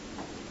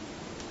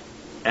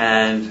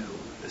 And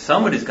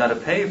somebody's got to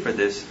pay for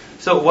this.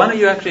 So why don't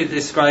you actually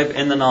describe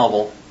in the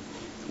novel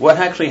what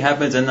actually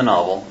happens in the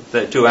novel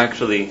to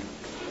actually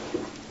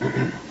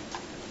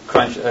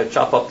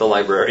chop up the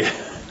library?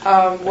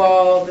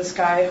 Well, this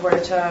guy,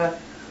 Huerta,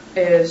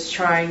 is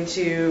trying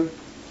to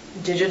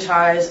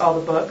digitize all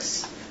the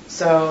books.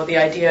 So the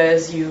idea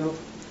is you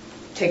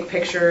take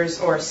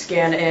pictures or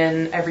scan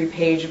in every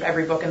page of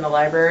every book in the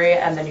library,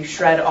 and then you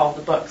shred all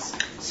the books.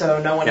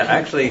 So no one can...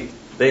 Actually,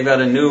 they've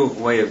got a new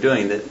way of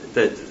doing it.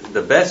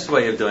 The best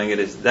way of doing it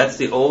is, that's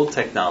the old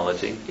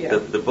technology. Yeah.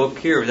 The book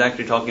here is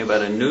actually talking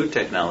about a new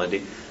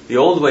technology. The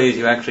old way is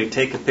you actually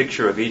take a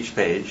picture of each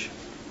page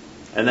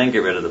and then get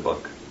rid of the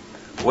book.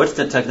 What's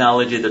the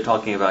technology they're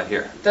talking about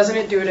here? Doesn't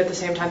it do it at the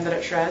same time that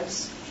it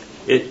shreds?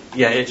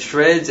 It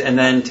shreds and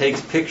then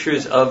takes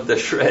pictures of the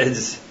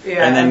shreds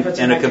and then puts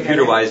it in a back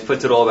computer-wise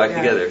puts it all back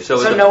together.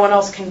 So no one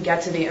else can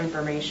get to the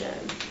information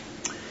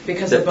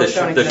because the books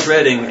don't exist. The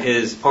shredding anymore.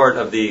 is part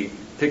of the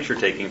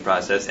picture-taking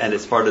process, and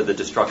it's part of the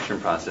destruction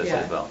process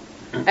as well.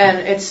 And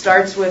it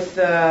starts with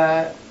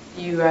the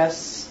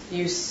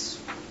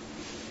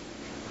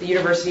the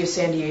University of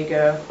San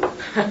Diego.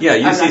 Yeah,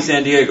 UC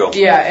San Diego.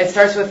 Yeah, it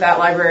starts with that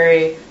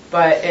library,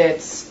 but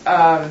it's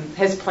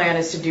his plan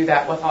is to do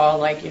that with all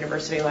like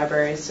university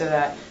libraries, so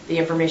that the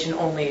information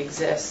only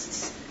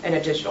exists in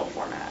a digital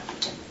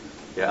format.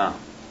 Yeah.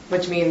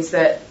 Which means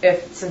that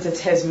since it's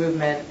his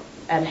movement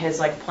and his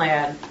like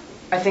plan,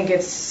 I think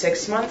it's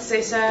 6 months.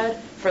 They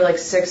said for like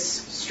 6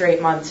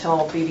 straight months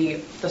he'll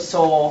be the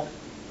sole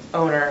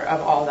owner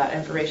of all that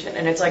information,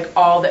 and it's like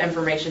all the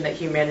information that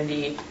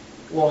humanity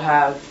will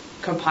have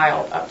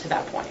compiled up to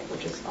that point,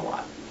 which is a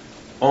lot.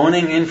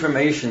 Owning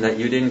information that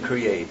you didn't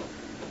create.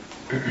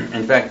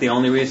 In fact, the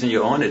only reason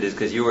you own it is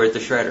because you were at the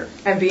shredder.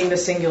 And being the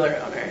singular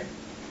owner.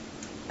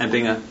 And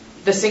being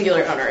the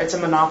singular owner. It's a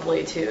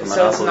monopoly too.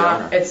 So it's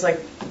not. Owner. It's like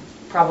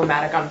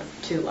problematic on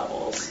 2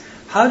 levels.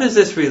 How does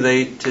this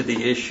relate to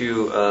the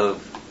issue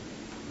of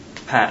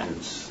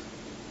patents?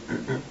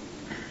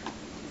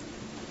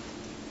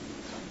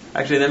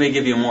 Actually, let me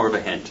give you more of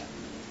a hint.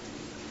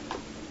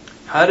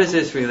 How does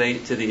this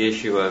relate to the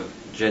issue of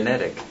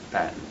genetic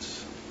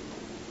patents?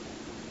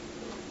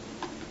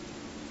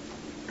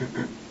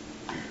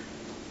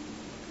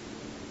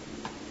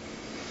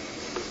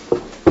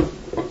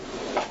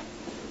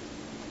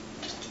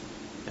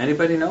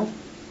 Anybody know?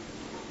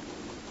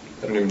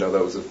 I don't even know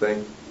that was a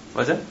thing.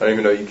 Was it? I don't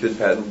even know you could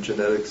patent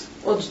genetics.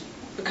 Well,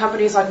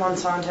 companies like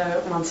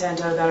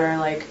Monsanto that are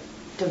like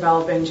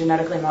developing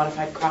genetically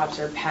modified crops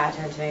or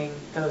patenting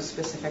those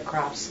specific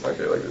crops.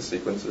 Okay, like the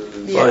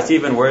sequences. Yeah. Well, it's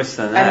even worse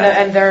than that.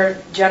 And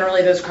they're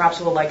generally those crops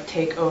will like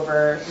take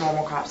over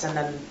normal crops, and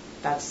then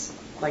that's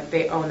like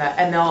they own that,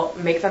 and they'll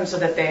make them so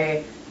that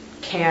they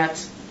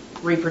can't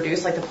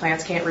reproduce, like the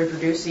plants can't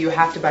reproduce, so you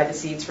have to buy the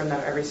seeds from them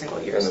every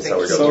single year. And that's so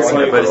how we got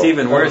So but it's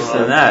even worse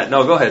than that.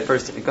 No, go ahead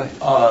first. Go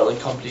ahead.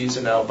 Like companies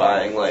are now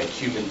buying like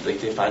human,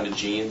 like they find a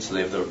gene, so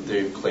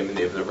they're claiming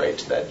they have the right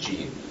to that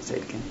gene. Say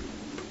it again.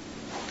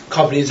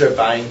 Companies are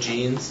buying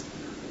genes,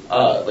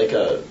 or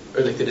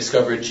they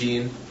discover a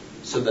gene,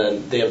 so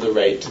then they have the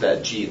right to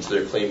that gene, so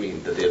they're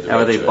claiming that they have the Now,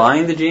 right are they to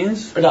buying the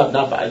genes? it. Or not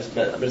buying, I'm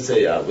going to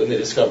say when they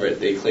discover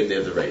it, they claim they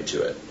have the right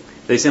to it.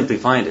 They simply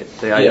find it.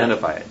 They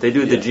identify it. They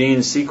do the gene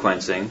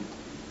sequencing,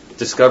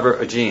 discover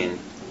a gene.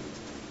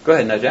 Go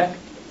ahead, now, Jack.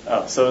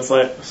 Oh, so it's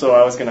like, so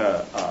I was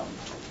gonna,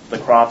 the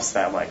crops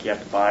that like you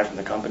have to buy from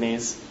the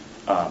companies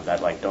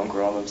that like don't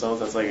grow on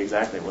themselves. That's like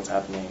exactly what's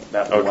happening.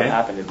 What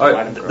happened in the All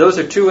right, those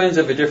are two ends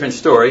of a different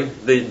story: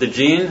 the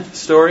gene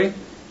story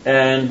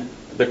and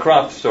the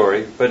crop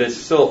story. But it's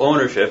still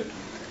ownership.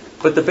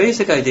 But the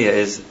basic idea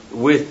is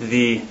with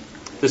the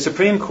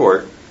Supreme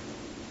Court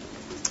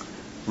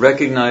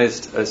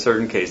recognized a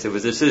certain case. It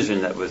was a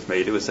decision that was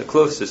made. It was a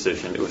close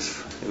decision. It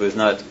was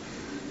not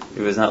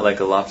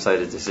like a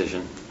lopsided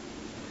decision.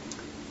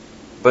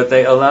 But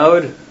they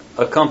allowed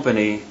a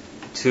company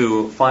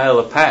to file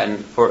a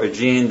patent for a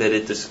gene that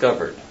it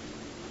discovered.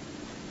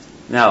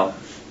 Now,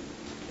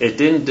 it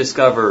didn't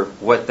discover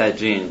what that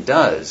gene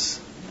does.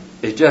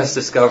 It just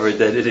discovered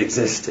that it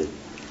existed.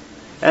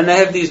 And they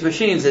have these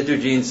machines that do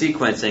gene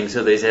sequencing,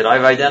 so they said,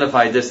 I've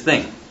identified this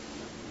thing.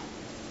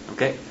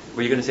 Okay?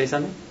 Were you going to say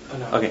something? Oh,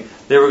 no. Okay.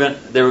 They were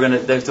going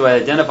to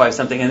identify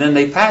something, and then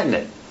they patent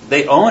it.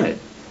 They own it.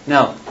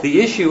 Now,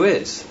 the issue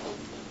is,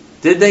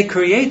 did they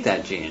create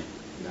that gene?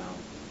 No.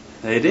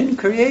 They didn't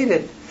create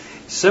it.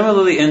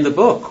 Similarly, in the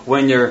book,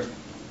 when you're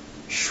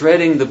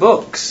shredding the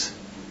books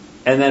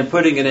and then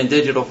putting it in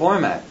digital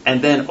format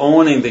and then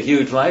owning the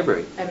huge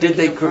library, And did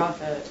they making a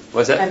profit.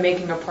 What's that? And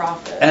making a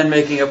profit. And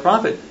making a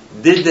profit.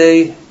 Did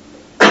they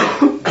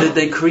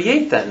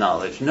create that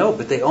knowledge? No,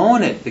 but they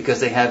own it because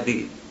they have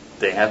the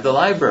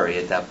library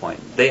at that point.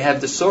 They have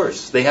the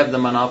source. They have the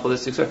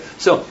monopolistic source.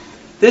 So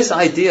this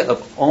idea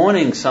of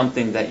owning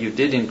something that you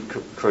didn't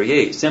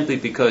create simply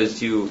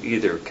because you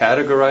either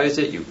categorize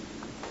it, you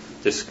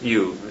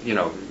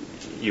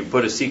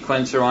put a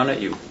sequencer on it,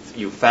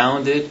 you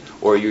found it,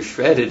 or you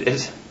shredded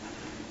it.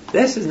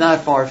 This is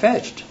not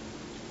far-fetched.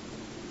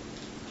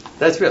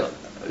 That's real.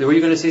 Were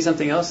you going to say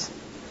something else?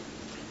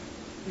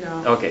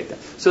 No. Okay.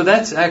 So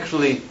that's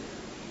actually,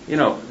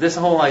 this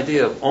whole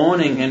idea of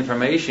owning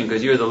information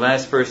because you're the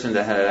last person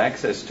that had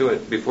access to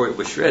it before it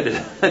was shredded.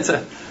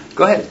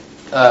 Go ahead.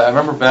 I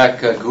remember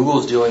back Google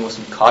was dealing with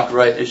some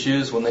copyright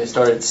issues when they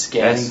started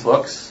scanning Yes.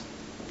 books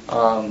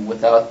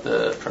without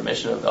the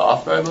permission of the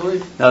author, I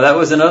believe. Now that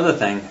was another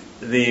thing.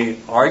 The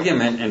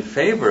argument in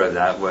favor of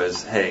that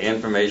was, hey,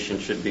 information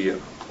should be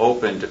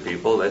open to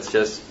people. Let's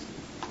just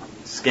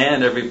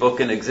scan every book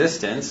in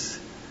existence.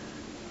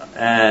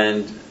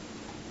 And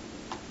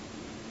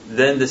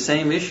then the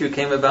same issue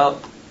came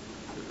about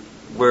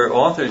where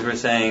authors were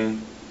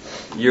saying,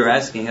 you're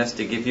asking us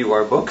to give you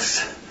our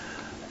books.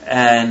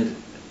 And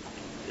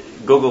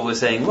Google was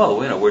saying, well,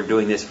 we're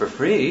doing this for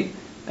free.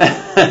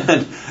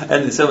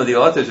 And some of the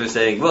authors were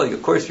saying, well,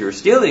 of course you're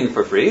stealing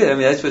for free. I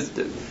mean, that's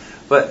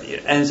what.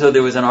 And so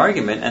there was an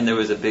argument, and there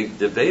was a big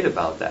debate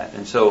about that.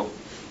 And so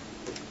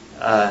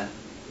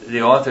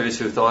the authors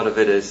who thought of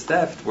it as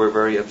theft were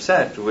very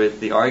upset with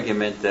the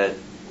argument that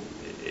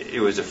it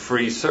was a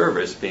free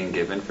service being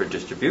given for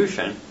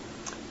distribution.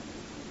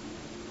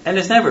 And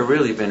it's never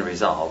really been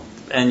resolved.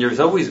 And there's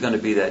always going to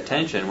be that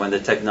tension when the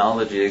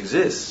technology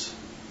exists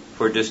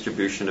for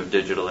distribution of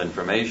digital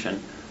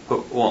information.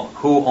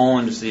 Who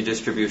owns the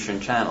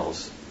distribution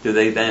channels? Do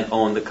they then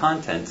own the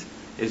content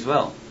as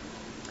well?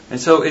 And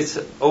so it's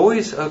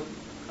always a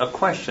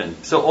question.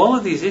 So all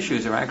of these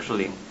issues are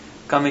actually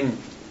coming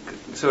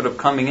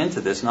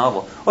into this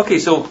novel. Okay,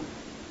 so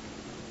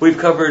we've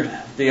covered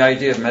the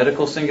idea of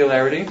medical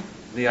singularity,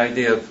 the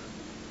idea of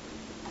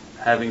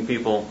having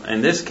people,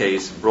 in this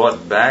case,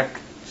 brought back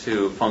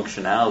to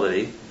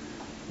functionality.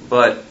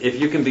 But if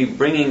you can be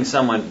bringing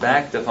someone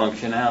back to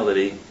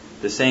functionality,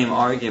 the same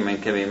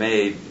argument can be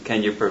made,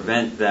 can you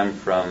prevent them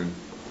from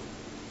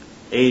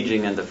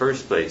aging in the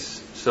first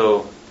place?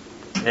 So,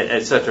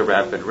 at such a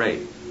rapid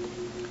rate.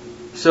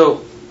 So,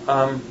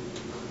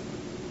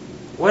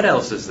 what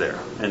else is there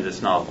in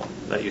this novel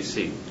that you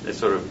see that's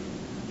sort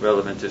of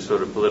relevant to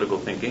sort of political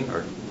thinking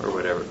or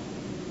whatever?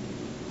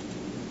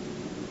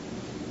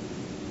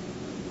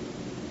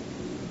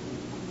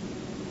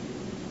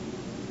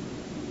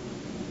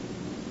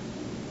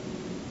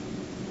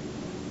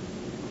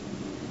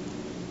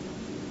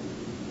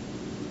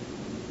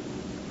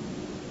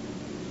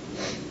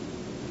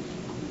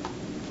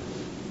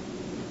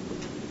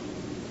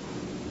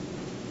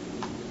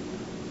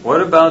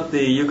 What about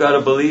the "you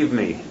gotta believe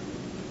me"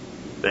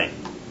 thing?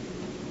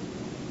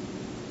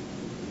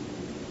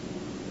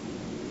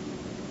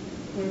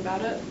 What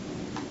about it?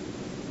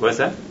 What's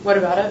that? What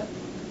about it?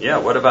 Yeah,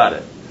 what about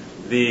it?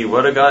 The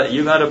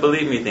 "you gotta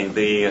believe me" thing.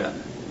 The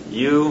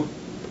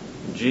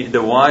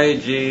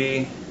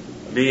YGBM.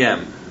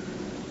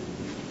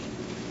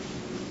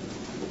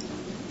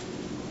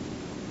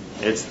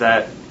 It's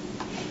that.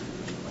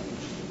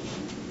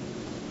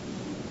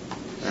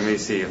 Let me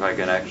see if I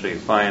can actually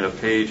find a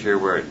page here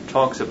where it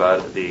talks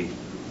about the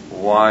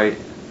why.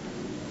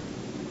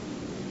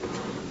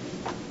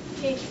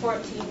 Page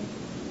 14.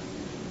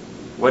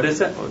 What is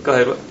that? Go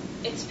ahead.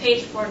 It's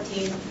page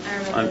 14. I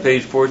remember. On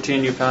page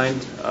 14 you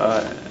find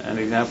an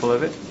example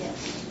of it?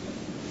 Yes.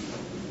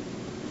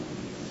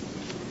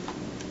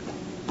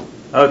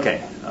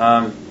 Okay.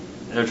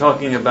 They're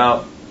talking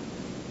about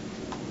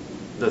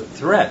the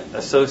threat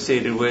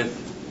associated with.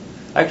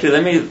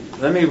 Actually,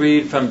 let me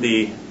read from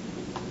the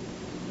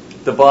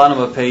bottom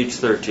of page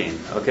 13.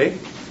 Okay,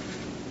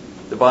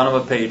 the bottom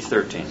of page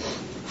 13.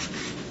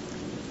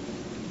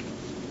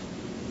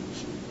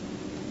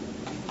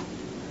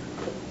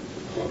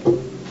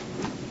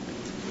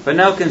 But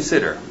now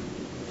consider,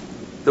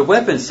 The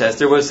weapons test,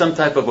 there was some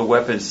type of a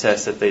weapons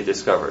test that they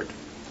discovered.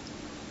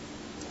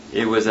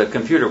 It was a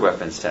computer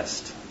weapons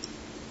test.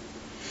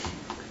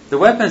 The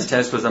weapons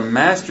test was a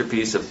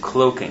masterpiece of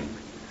cloaking.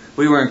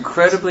 We were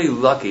incredibly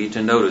lucky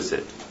to notice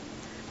it.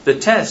 The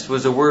test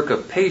was a work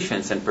of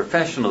patience and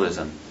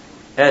professionalism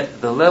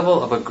at the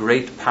level of a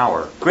great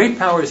power. Great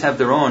powers have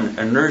their own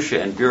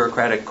inertia and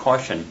bureaucratic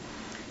caution.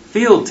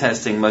 Field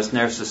testing must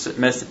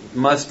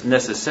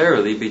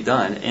necessarily be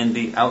done in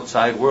the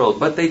outside world,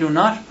 but they do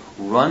not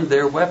run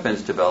their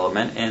weapons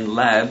development in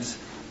labs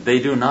they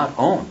do not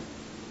own.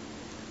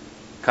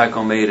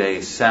 Keiko made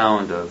a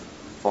sound of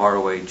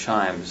faraway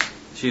chimes.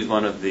 She's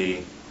one of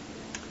the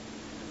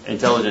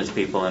intelligence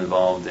people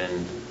involved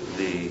in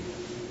the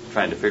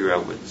trying to figure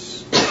out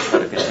how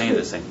to contain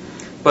this thing.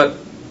 But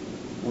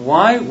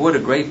why would a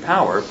great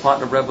power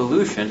plot a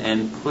revolution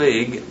and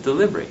plague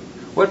delivery?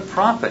 What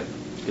profit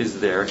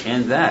is there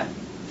in that?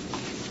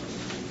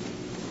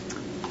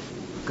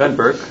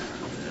 Gunberg,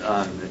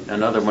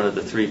 another one of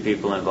the three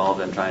people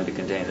involved in trying to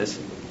contain this.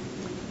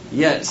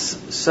 Yes,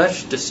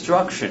 such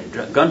destruction,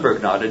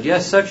 Gunberg nodded,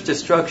 yes, such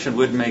destruction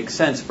would make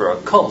sense for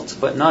a cult,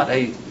 but not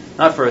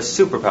for a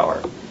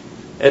superpower.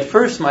 At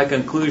first, my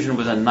conclusion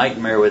was a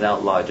nightmare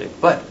without logic,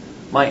 but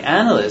my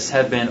analysts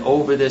have been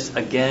over this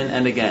again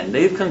and again.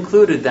 They've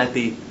concluded that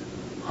the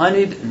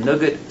honeyed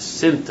nugget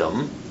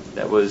symptom,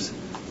 that was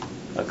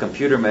a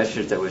computer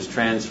message that was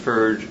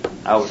transferred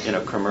out in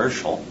a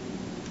commercial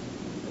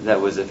that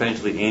was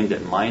eventually aimed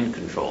at mind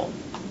control,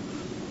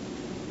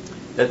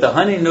 that the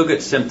honey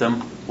nugget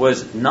symptom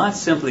was not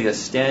simply a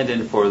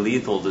stand-in for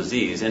lethal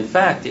disease. In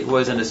fact, it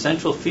was an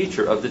essential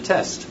feature of the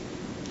test.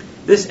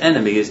 This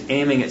enemy is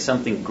aiming at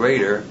something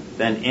greater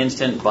than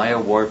instant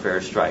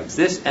biowarfare strikes.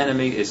 This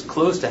enemy is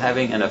close to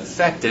having an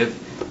effective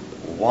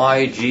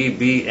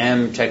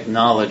YGBM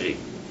technology.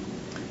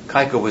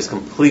 Keiko was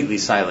completely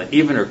silent.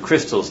 Even her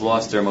crystals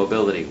lost their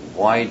mobility.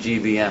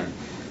 YGBM.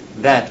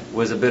 That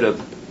was a bit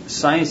of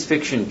science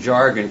fiction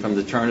jargon from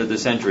the turn of the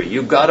century.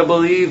 You've got to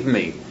believe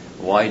me.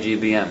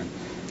 YGBM.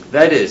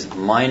 That is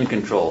mind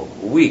control.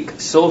 Weak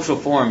social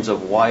forms of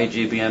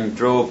YGBM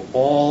drove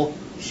all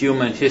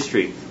human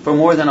history. For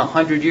more than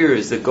 100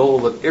 years, the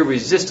goal of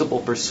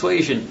irresistible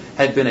persuasion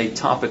had been a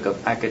topic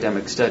of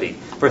academic study.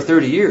 For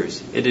 30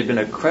 years, it had been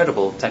a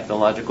credible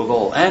technological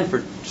goal. And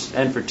for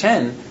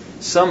 10,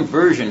 some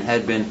version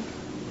had been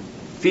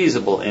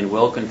feasible in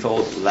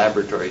well-controlled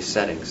laboratory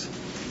settings.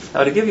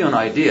 Now, to give you an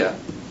idea,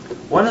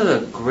 one of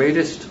the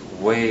greatest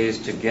ways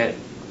to get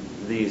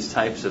these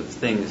types of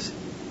things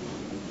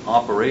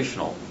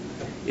operational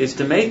is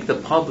to make the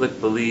public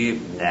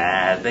believe,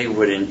 nah, they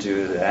wouldn't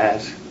do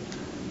that.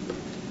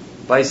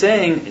 By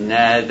saying,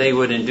 nah, they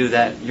wouldn't do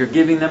that, you're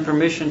giving them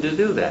permission to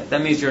do that.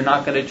 That means you're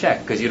not going to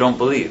check because you don't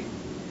believe.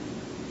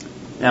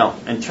 Now,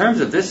 in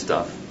terms of this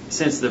stuff,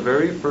 since the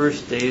very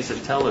first days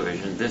of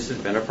television, this has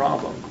been a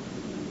problem.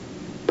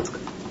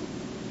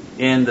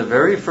 In the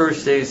very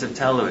first days of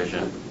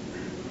television,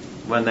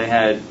 when they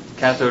had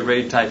cathode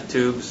ray type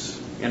tubes,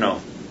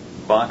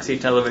 boxy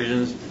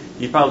televisions,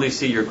 you probably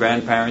see your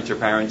grandparents or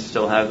parents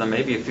still have them.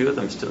 Maybe a few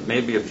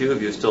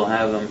of you still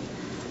have them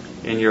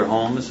in your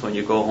homes when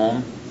you go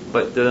home.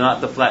 But they're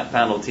not the flat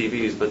panel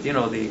TVs, but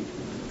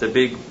the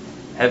big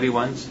heavy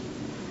ones.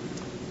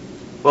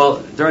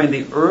 Well, during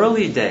the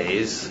early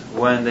days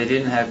when they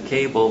didn't have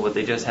cable, but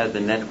they just had the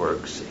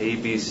networks,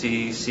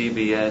 ABC,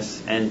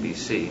 CBS,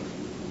 NBC,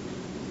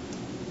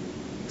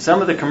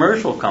 some of the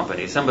commercial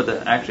companies,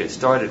 actually it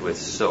started with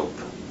soap.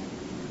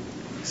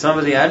 Some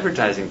of the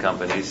advertising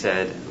companies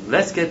said,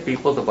 let's get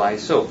people to buy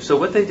soap. So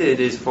what they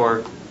did is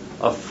for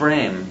a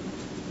frame,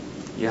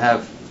 you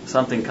have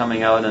something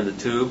coming out in the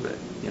tube,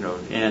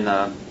 in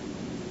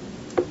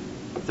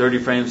 30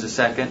 frames a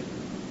second,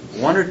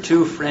 1 or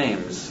 2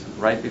 frames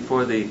right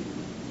before the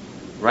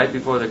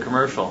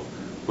commercial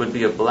would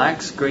be a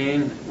black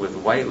screen with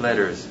white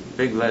letters,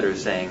 big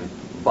letters saying,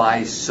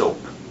 buy soap.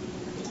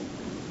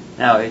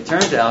 Now, it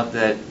turned out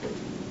that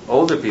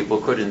older people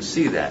couldn't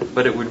see that,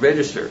 but it would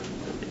register.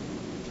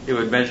 It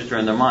would register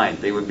in their mind.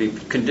 They would be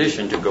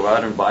conditioned to go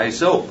out and buy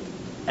soap.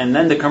 And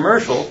then the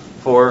commercial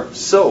for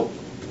soap,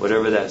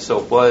 whatever that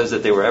soap was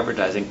that they were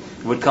advertising,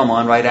 would come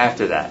on right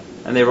after that.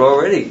 And they were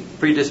already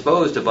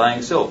predisposed to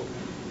buying soap.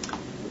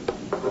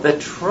 The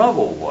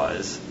trouble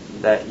was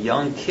that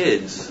young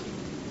kids,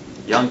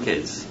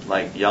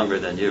 like younger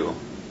than you,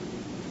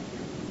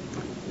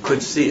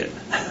 could see it.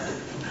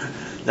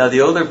 Now,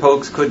 the older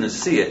folks couldn't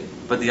see it,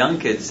 but the young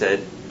kids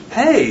said,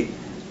 hey,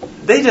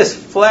 they just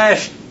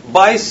flashed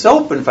buy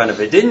soap in front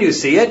of it. Didn't you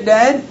see it,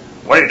 Dad?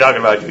 What are you talking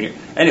about, Junior?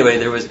 Anyway,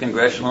 there was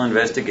congressional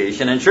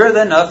investigation, and sure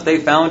enough, they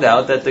found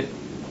out that the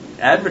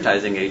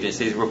advertising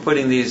agencies were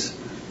putting these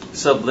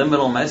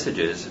subliminal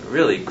messages,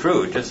 really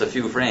crude, just a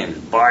few frames,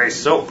 buy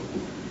soap,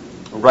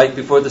 right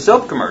before the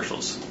soap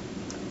commercials.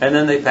 And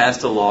then they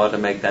passed a law to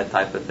make that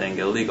type of thing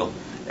illegal.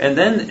 And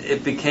then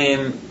it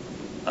became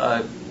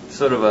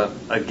sort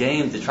of a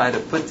game to try to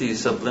put these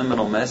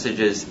subliminal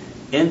messages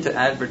into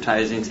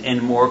advertisings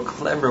in more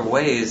clever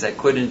ways that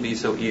couldn't be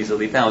so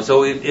easily found.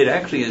 So it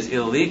actually is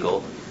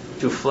illegal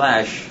to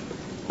flash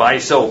buy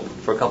soap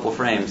for a couple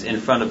frames in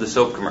front of the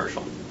soap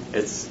commercial.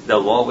 The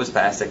law was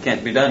passed, that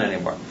can't be done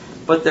anymore.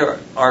 But there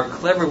are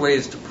clever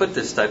ways to put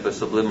this type of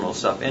subliminal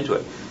stuff into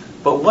it.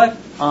 But what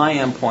I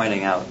am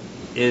pointing out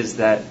is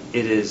that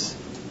it is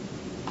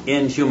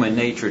in human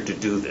nature to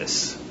do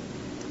this.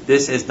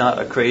 This is not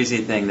a crazy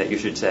thing that you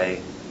should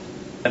say,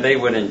 they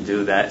wouldn't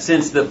do that.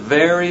 Since the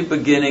very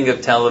beginning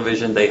of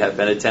television, they have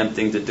been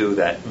attempting to do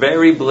that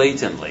very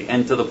blatantly,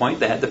 and to the point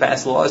they had to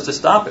pass laws to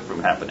stop it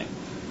from happening.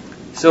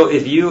 So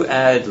if you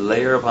add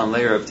layer upon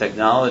layer of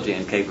technology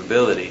and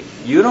capability,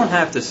 you don't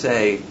have to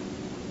say,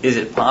 is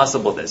it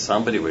possible that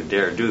somebody would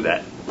dare do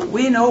that?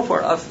 We know for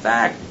a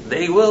fact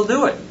they will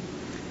do it.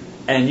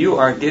 And you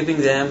are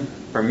giving them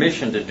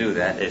permission to do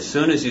that. As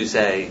soon as you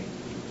say,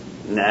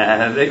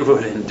 nah, they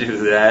wouldn't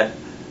do that,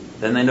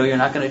 then they know you're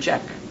not going to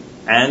check.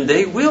 And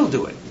they will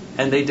do it.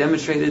 And they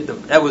demonstrated,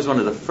 that was one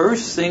of the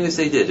first things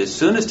they did. As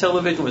soon as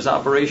television was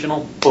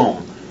operational,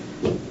 boom,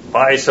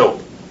 buy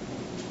soap.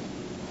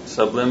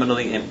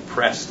 Subliminally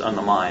impressed on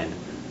the mind.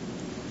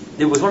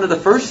 It was one of the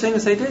first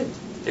things they did.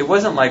 It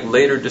wasn't like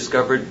later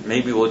discovered,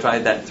 maybe we'll try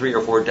that 3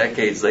 or 4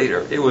 decades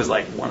later. It was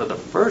like one of the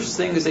first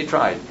things they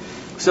tried.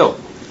 So,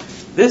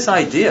 this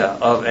idea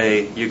of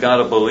a you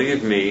gotta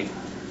believe me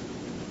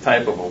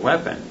type of a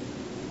weapon,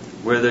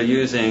 where they're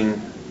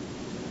using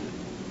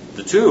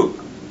the tube,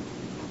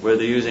 where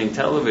they're using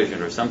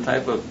television or some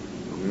type of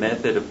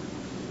method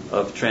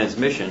of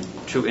transmission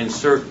to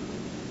insert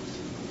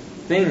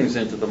things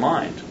into the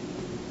mind,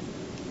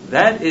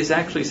 that is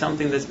actually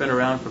something that's been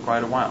around for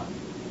quite a while.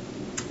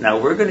 Now,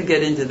 we're going to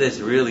get into this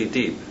really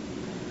deep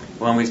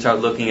when we start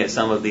looking at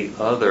some of the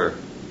other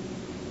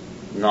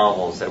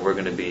novels that we're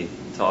going to be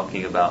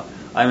talking about.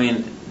 I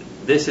mean,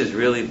 this is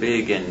really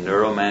big in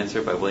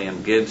Neuromancer by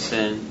William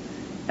Gibson,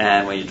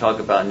 and when you talk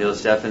about Neil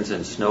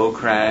Stephenson's Snow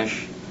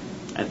Crash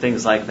and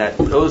things like that,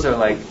 those are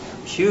like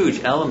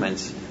huge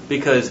elements,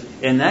 because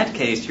in that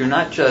case, you're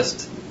not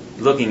just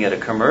looking at a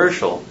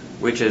commercial,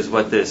 which is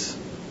what this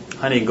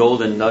Honey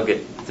Golden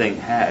Nugget thing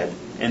had.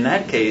 In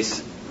that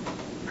case,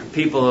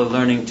 people are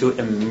learning to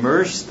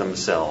immerse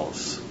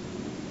themselves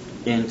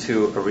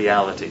into a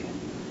reality.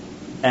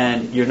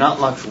 And you're not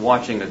like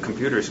watching a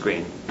computer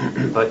screen,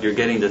 but you're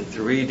getting the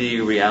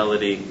 3D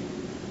reality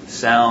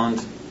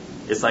sound.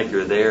 It's like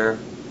you're there.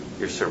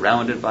 You're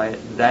surrounded by it.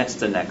 That's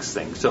the next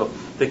thing. So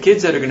the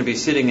kids that are going to be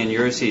sitting in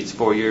your seats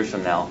 4 years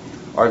from now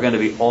are going to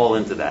be all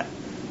into that.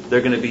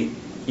 They're going to be,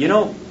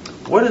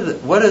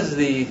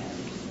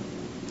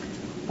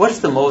 what's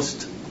the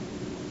most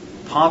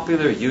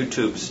popular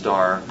YouTube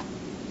star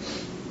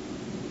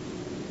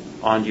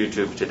on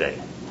YouTube today?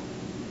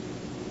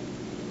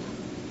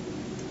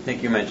 I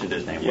think you mentioned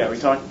his name. Yeah, once.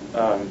 we talked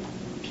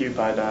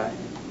PewDiePie.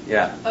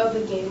 Yeah. Oh,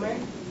 the gamer?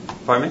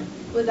 Pardon me?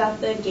 Was that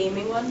the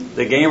gaming one?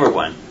 The gamer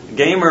one.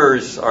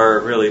 Gamers are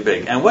really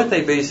big. And what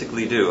they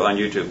basically do on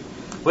YouTube,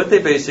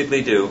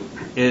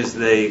 is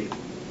they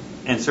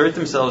insert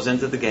themselves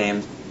into the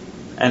game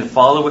and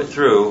follow it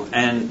through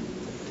and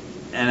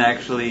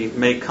actually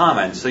make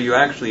comments. So you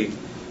actually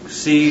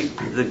see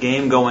the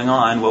game going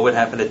on, what would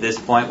happen at this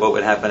point, what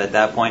would happen at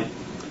that point.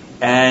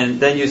 And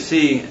then you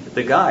see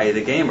the guy,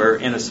 the gamer,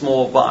 in a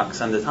small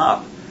box on the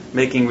top,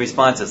 making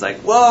responses like,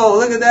 whoa,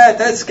 look at that,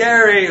 that's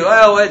scary,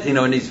 wow, what?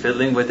 And he's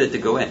fiddling with it to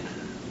go in.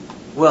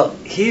 Well,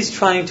 he's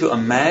trying to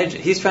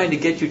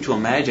get you to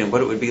imagine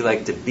what it would be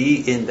like to be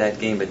in that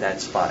game at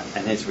that spot,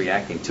 and hence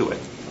reacting to it.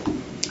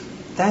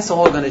 That's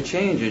all going to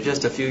change in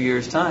just a few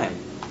years' time,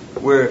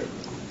 where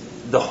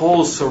the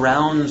whole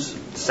surround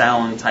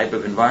sound type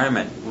of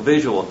environment,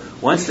 visual,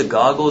 once the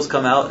goggles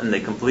come out and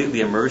they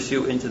completely immerse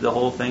you into the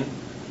whole thing,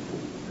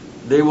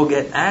 they will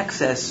get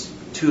access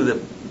to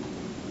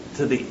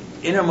the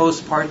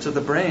innermost parts of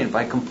the brain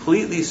by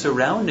completely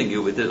surrounding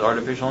you with this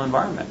artificial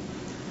environment.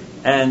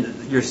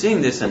 And you're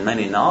seeing this in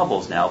many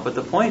novels now, but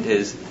the point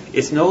is,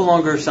 it's no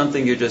longer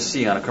something you just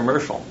see on a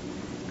commercial.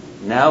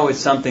 Now it's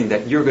something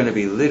that you're going to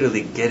be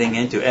literally getting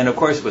into. And of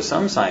course, with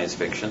some science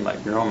fiction, like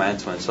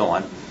Neuromancer and so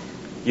on,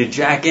 you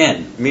jack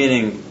in,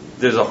 meaning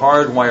there's a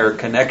hardwired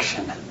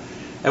connection.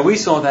 And we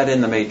saw that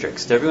in The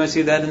Matrix. Did everyone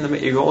see that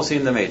you've all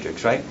seen The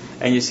Matrix, right?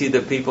 And you see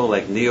the people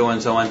like Neo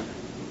and so on,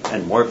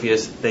 and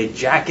Morpheus, they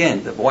jack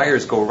in. The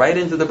wires go right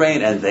into the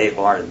brain, and they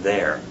are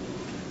there.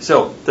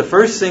 So the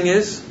first thing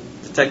is,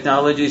 the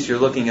technologies, you're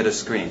looking at a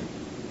screen.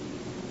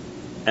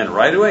 And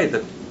right away,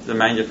 the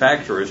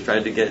manufacturers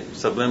tried to get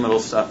subliminal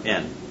stuff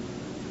in.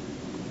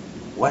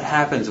 What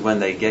happens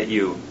when they get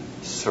you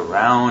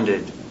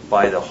surrounded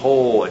by the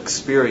whole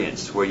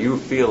experience, where you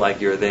feel like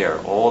you're there,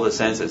 all the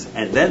senses?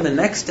 And then the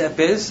next step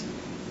is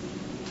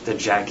the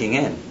jacking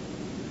in,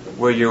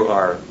 where you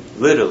are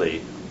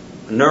literally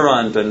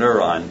neuron to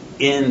neuron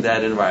in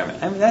that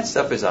environment. I mean, that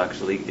stuff is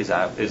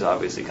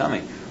obviously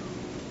coming.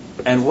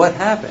 And what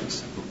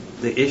happens?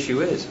 The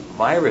issue is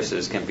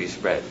viruses can be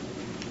spread.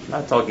 I'm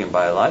not talking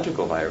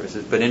biological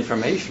viruses, but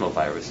informational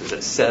viruses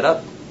that set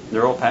up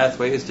neural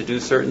pathways to do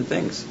certain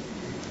things.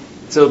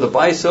 So the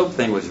buy soap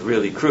thing was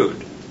really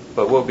crude,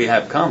 but what we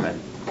have coming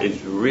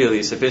is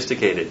really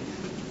sophisticated.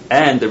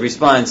 And the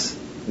response,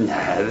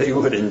 nah, they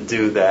wouldn't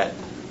do that.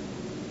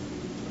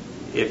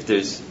 if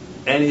there's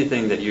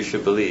anything that you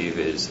should believe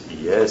is,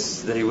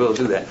 yes, they will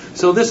do that.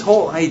 So this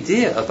whole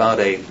idea about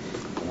a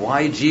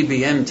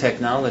YGBM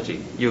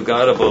technology, you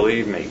gotta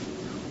believe me.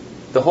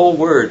 The whole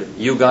word,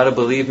 you gotta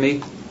believe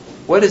me,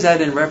 what is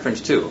that in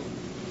reference to?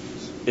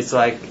 It's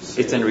like,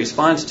 it's in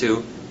response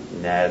to,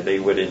 nah, they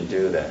wouldn't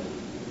do that.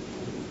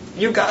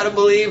 You gotta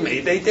believe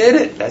me, they did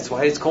it. That's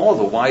why it's called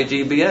the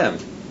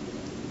YGBM.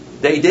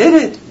 They did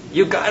it.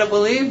 You gotta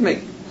believe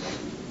me.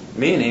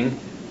 Meaning,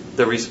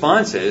 the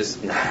response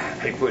is, nah,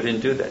 they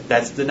wouldn't do that.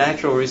 That's the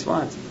natural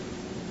response.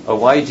 A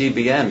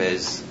YGBM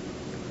is,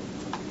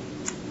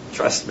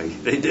 trust me,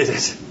 they did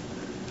it.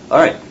 All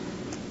right.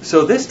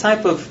 So this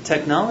type of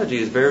technology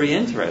is very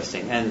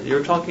interesting, and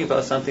you're talking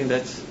about something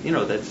that's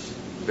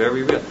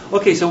very real.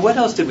 Okay, so what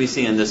else did we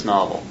see in this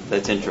novel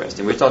that's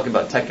interesting? We're talking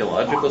about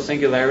technological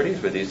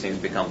singularities, where these things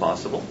become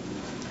possible.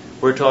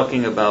 We're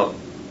talking about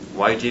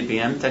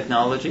YGBM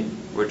technology.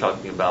 We're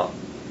talking about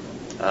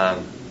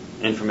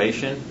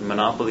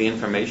monopoly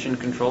information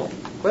control.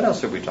 What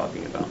else are we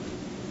talking about?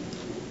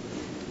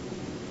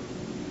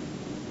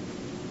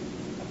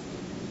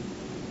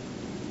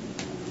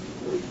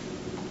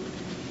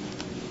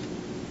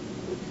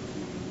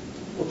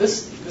 Well,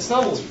 this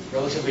novel is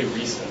relatively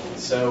recent,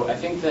 so I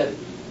think that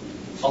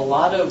a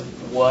lot of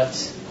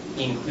what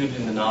he included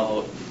in the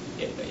novel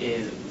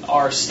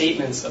are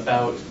statements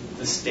about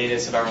the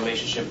status of our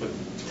relationship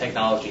with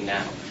technology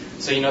now.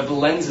 So, the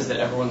lenses that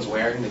everyone's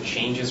wearing that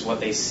changes what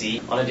they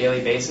see on a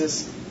daily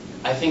basis,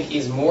 I think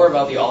is more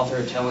about the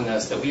author telling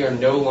us that we are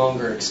no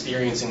longer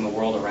experiencing the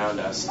world around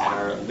us and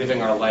are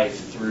living our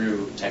life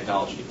through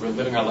technology. We're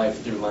living our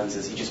life through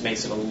lenses. He just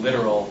makes it a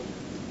literal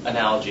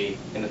analogy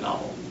in the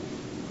novel.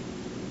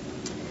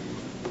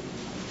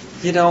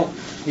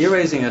 You're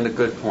raising a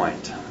good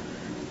point.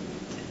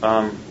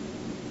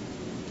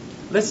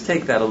 Let's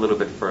take that a little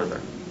bit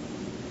further.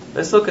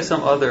 Let's look at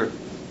some other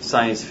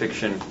science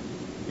fiction.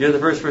 You're the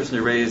first person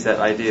to raise that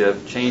idea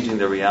of changing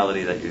the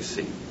reality that you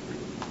see.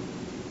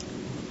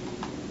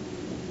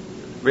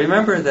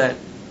 Remember that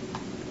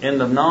in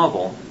the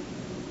novel,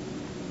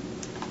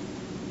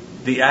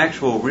 the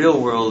actual real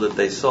world that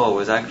they saw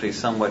was actually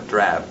somewhat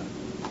drab.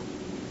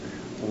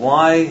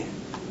 Why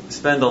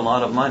spend a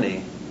lot of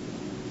money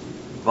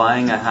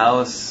buying a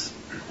house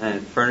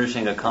and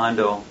furnishing a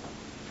condo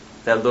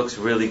that looks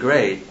really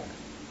great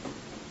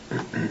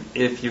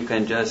if you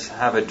can just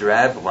have a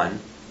drab one,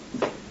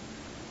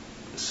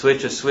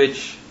 switch a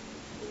switch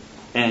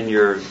in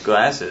your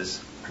glasses,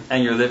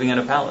 and you're living in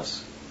a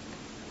palace?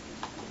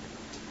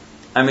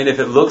 I mean, if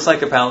it looks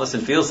like a palace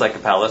and feels like a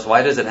palace,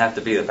 why does it have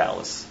to be a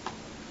palace?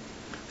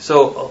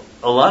 So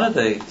a lot of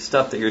the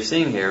stuff that you're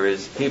seeing here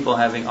is people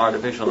having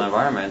artificial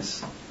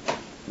environments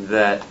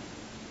that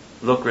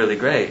look really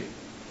great,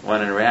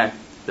 when in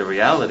the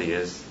reality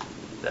is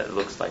that it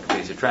looks like a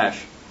piece of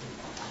trash.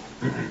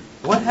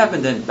 What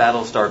happened in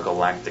Battlestar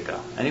Galactica?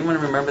 Anyone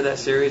remember that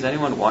series?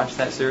 Anyone watch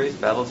that series,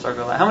 Battlestar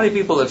Galactica? How many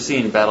people have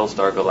seen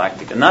Battlestar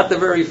Galactica? Not the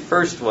very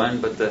first one,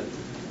 but the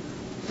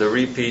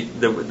repeat,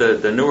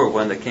 the newer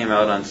one that came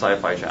out on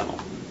Sci-Fi Channel.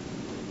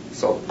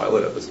 Saw the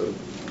pilot episode.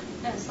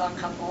 I saw a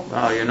couple.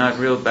 Oh, you're not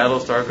real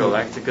Battlestar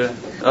Galactica?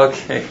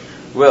 Okay.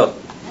 Well,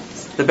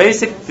 the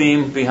basic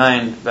theme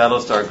behind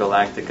Battlestar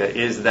Galactica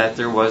is that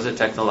there was a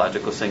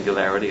technological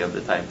singularity of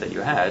the type that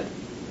you had.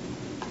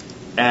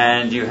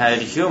 And you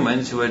had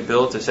humans who had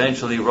built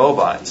essentially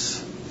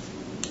robots.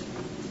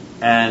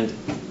 And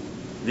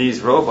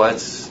these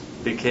robots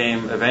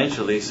became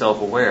eventually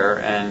self-aware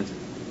and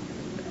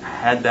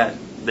had that,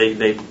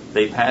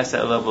 they passed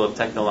that level of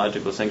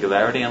technological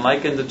singularity. And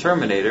like in the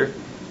Terminator,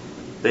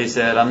 they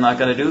said, I'm not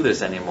going to do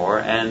this anymore.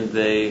 And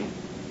they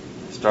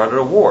started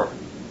a war.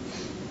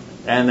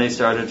 And they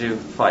started to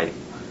fight.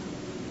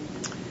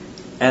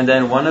 And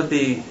then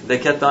they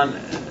kept on,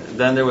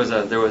 then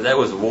that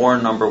was war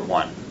number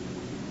one.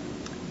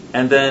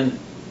 And then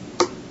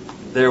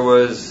there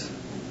was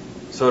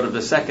sort of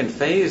the second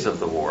phase of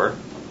the war.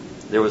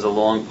 There was a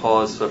long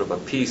pause, sort of a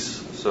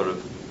peace, sort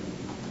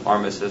of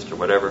armistice or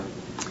whatever.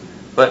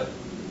 But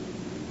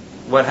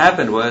what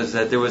happened was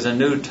that there was a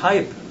new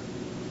type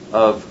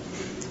of,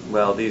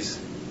 these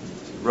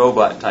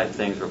robot type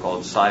things were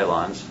called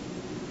Cylons.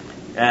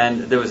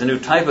 And there was a new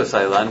type of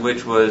Cylon,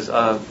 which was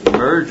a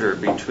merger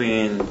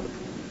between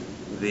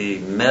the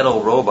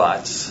metal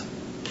robots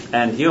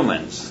and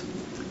humans.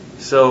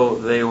 So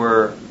they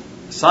were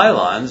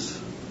Cylons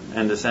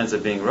in the sense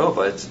of being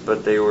robots,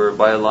 but they were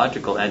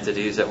biological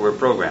entities that were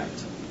programmed.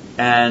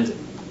 And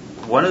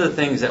one of the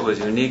things that was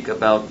unique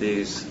about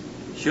these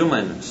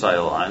human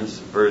Cylons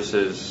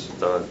versus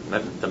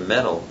the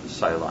metal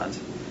Cylons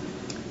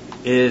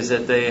is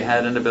that they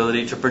had an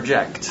ability to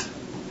project.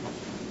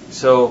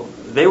 So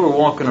they were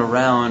walking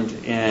around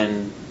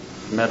in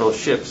metal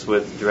ships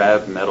with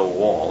drab metal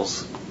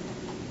walls,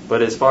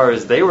 but as far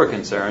as they were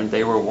concerned,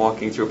 they were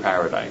walking through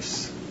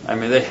paradise. I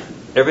mean,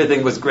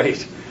 everything was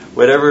great.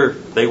 Whatever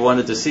they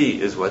wanted to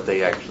see is what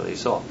they actually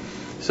saw.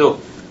 So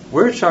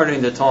we're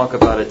starting to talk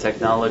about a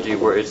technology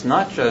where it's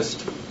not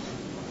just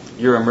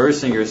you're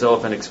immersing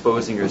yourself and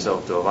exposing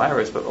yourself to a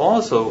virus, but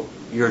also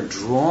you're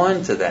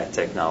drawn to that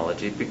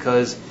technology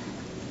because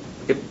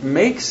it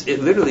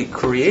literally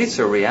creates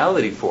a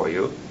reality for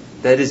you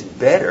that is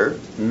better,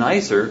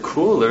 nicer,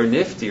 cooler,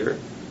 niftier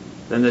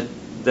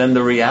than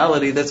the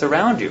reality that's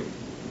around you.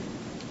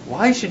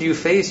 Why should you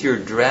face your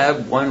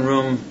drab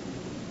one-room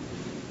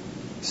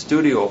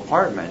studio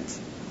apartment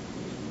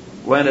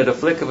when at a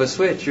flick of a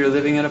switch you're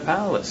living in a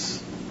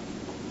palace?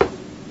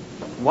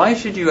 Why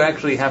should you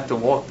actually have to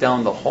walk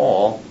down the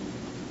hall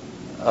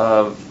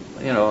of,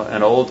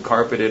 an old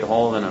carpeted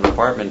hall in an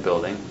apartment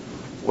building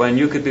when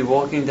you could be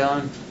walking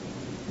down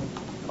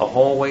a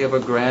hallway of a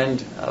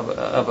grand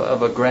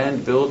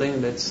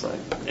building that's like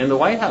in the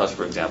White House,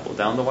 for example,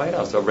 down the White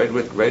House,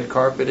 red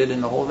carpeted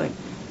in the whole thing?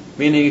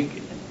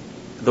 Meaning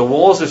the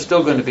walls are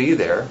still going to be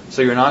there,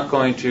 so you're not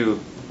going to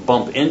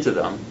bump into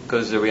them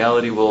because the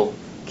reality will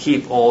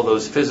keep all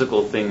those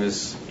physical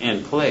things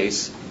in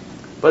place,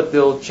 but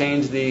they'll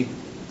change the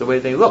way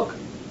they look.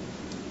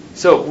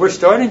 So we're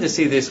starting to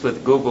see this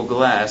with Google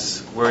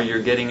Glass, where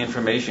you're getting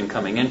information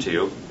coming into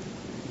you.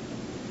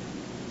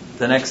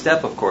 The next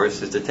step, of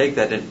course, is to take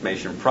that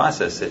information,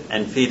 process it,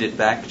 and feed it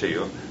back to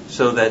you,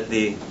 so that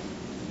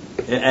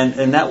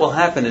and that will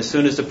happen as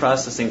soon as the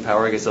processing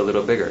power gets a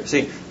little bigger.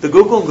 See, the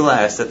Google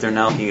Glass that they're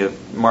now looking at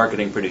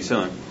marketing pretty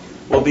soon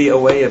will be a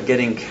way of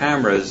getting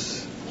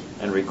cameras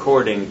and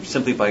recording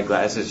simply by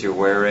glasses you're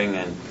wearing,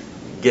 and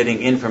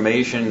getting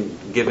information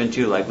given to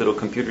you like little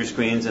computer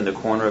screens in the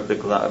corner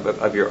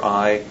of your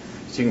eye,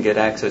 so you can get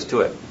access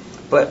to it.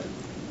 But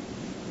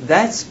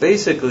that's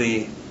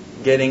basically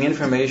getting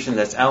information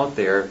that's out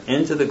there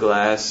into the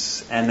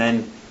glass and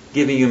then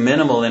giving you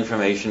minimal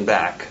information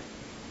back.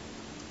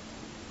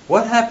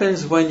 What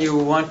happens when you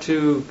want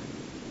to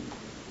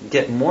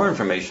get more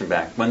information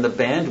back, when the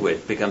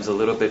bandwidth becomes a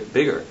little bit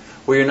bigger,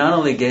 where you're not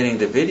only getting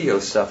the video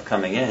stuff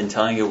coming in,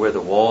 telling you where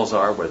the walls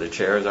are, where the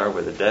chairs are,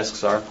 where the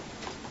desks are,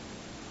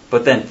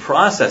 but then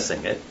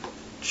processing it,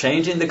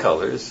 changing the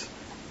colors,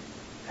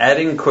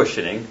 adding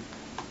cushioning,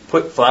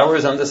 put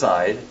flowers on the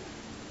side,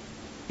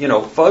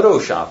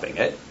 photoshopping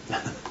it,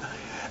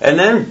 and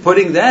then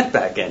putting that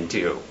back into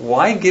you.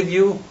 Why give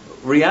you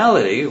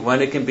reality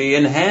when it can be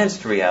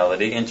enhanced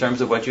reality in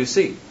terms of what you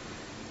see?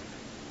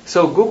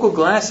 So Google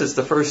Glass is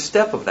the first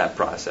step of that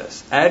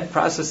process. Add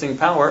processing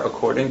power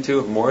according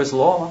to Moore's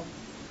law.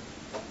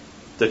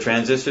 The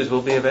transistors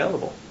will be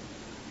available.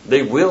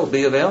 They will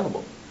be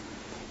available.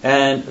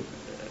 And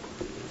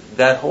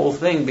that whole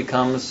thing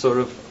becomes sort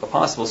of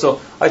possible. So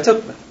I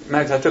took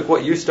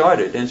what you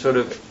started and sort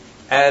of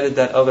added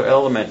that other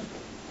element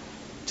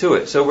to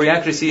it. So we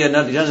actually see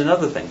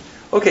another thing.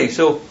 Okay,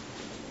 so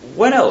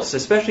what else?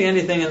 Especially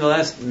anything in the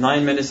last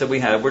 9 minutes that we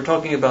have. We're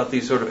talking about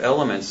these sort of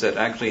elements that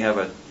actually have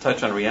a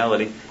touch on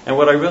reality. And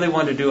what I really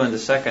want to do in the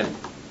second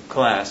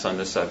class on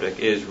this subject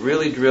is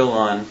really drill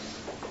on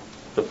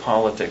the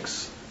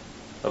politics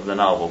of the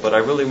novel. But I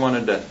really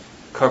wanted to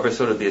cover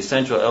sort of the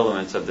essential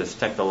elements of this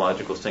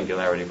technological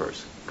singularity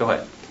verse. Go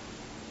ahead.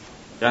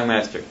 Young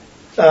master.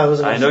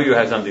 I know you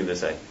have something to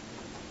say.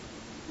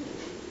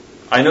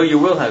 I know you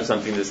will have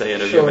something to say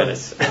in a few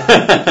minutes.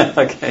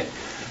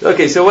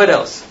 Okay, so what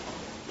else?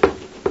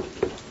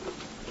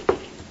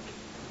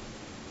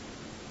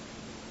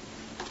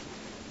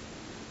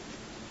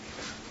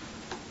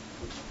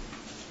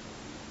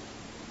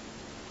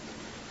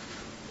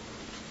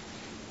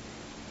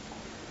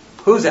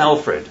 Who's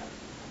Alfred?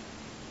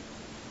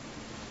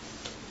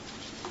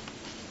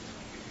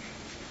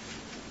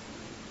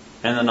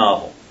 In the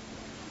novel.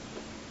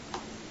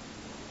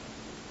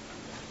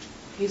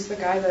 He's the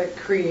guy that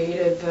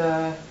created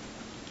the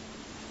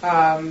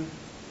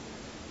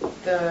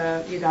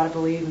You Gotta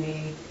Believe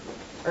Me,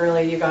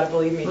 early You Gotta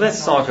Believe Me.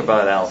 Let's talk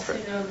about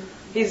Alfred.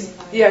 He's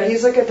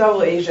like a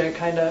double agent,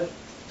 kind of.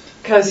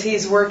 Because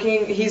he's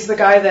the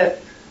guy that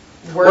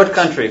works... What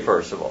country,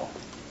 first of all?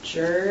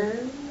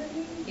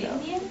 Germany?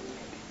 India?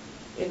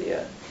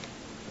 India.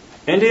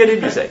 India,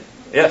 did you say?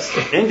 Yes,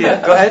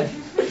 India. Go ahead.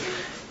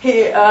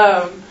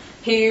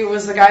 He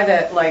was the guy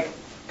that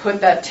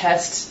put that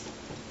test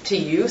to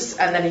use,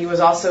 and then he was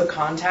also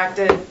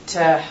contacted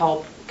to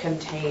help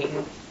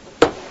contain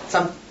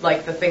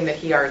the thing that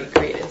he already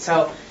created.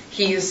 So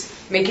he's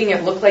making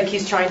it look like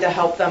he's trying to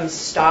help them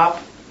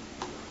stop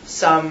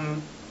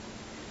some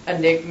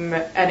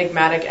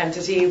enigmatic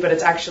entity, but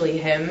it's actually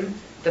him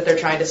that they're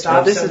trying to stop.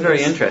 Now, this is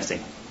very interesting.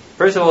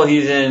 First of all,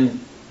 he's in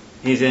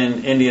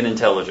Indian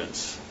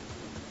intelligence.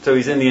 So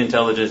he's in the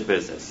intelligence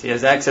business. He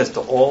has access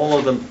to all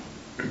of the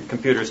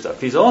computer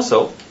stuff. He's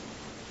also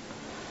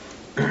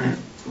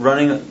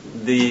running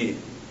the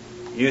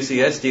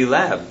UCSD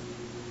lab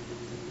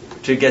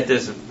to get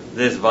this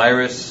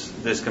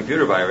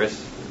computer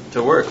virus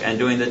to work and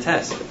doing the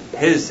test.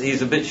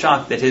 He's a bit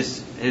shocked that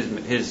his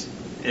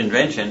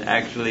invention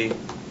actually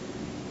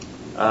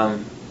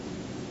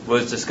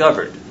was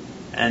discovered,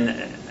 and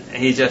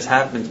he just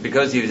happens,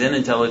 because he was in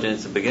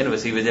intelligence to begin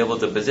with, he was able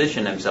to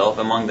position himself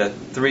among the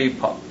three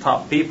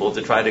top people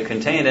to try to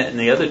contain it, and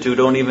the other two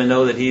don't even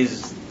know that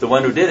he's the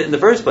one who did it in the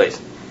first place.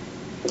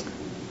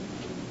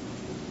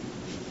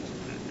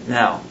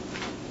 Now,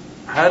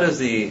 how does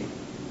the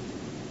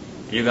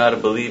you got to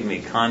believe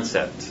me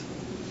concept,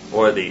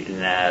 or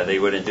they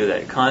wouldn't do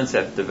that,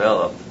 concept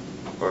develop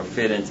or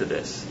fit into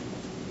this.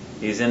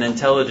 He's in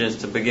intelligence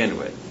to begin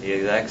with. He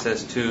has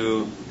access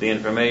to the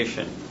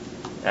information,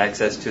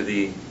 access to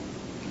the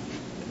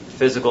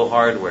physical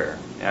hardware,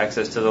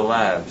 access to the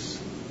labs.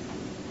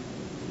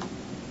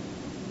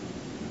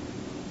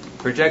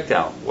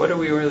 Projectile, what are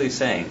we really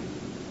saying?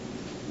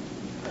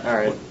 All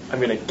right, I'm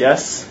going to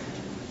guess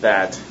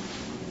that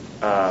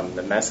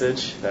the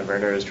message that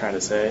Werner is trying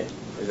to say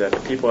is that the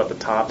people at the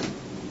top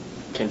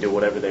can do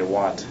whatever they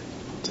want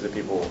to the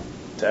people,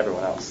 to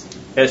everyone else.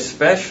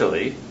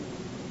 Especially,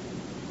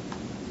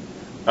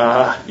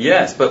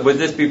 yes, but would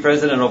this be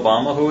President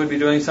Obama who would be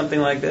doing something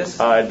like this?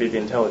 It'd be the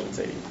intelligence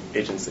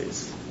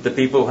agencies. The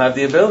people who have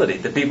the ability,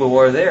 the people who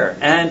are there.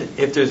 And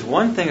if there's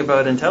one thing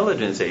about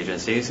intelligence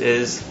agencies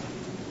is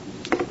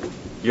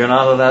you're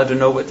not allowed to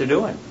know what they're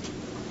doing.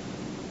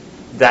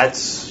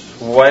 That's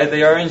why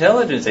they are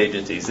intelligence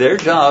agencies. Their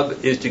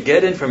job is to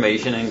get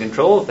information and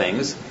control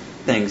things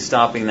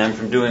stopping them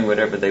from doing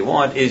whatever they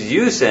want, is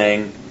you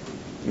saying,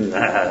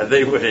 nah,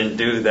 they wouldn't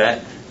do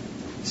that.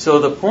 So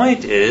the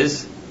point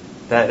is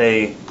that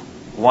a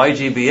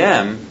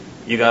YGBM,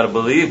 you got to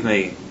believe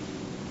me,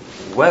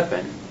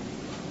 weapon,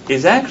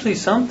 is actually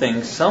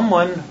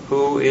someone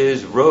who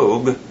is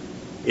rogue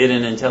in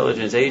an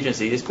intelligence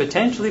agency is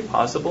potentially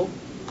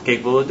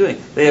capable of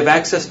doing. They have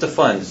access to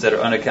funds that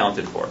are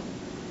unaccounted for.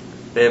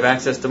 They have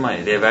access to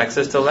money. They have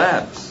access to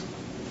labs.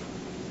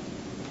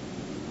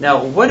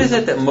 Now, what is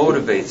it that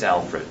motivates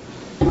Alfred?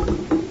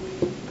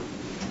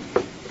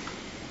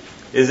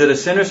 Is it a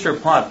sinister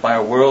plot by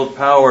a world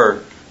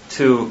power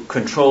to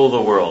control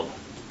the world?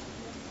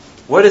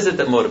 What is it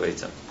that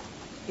motivates him?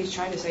 He's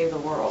trying to save the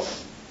world.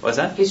 What's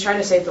that? He's trying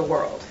to save the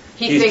world.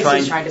 He's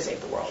trying to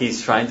save the world.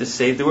 He's trying to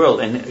save the world.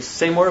 And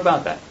say more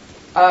about that.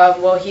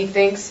 Well, he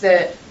thinks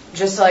that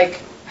just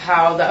like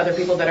how the other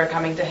people that are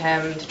coming to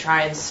him to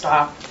try and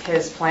stop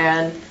his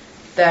plan,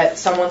 that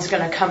someone's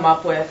going to come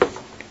up with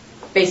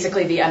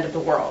basically the end of the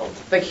world.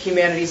 Like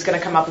humanity's going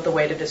to come up with a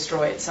way to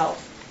destroy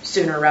itself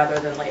sooner rather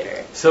than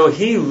later. So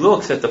he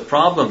looks at the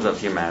problems of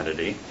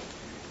humanity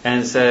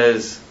and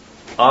says,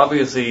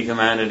 obviously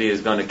humanity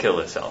is going to kill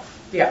itself.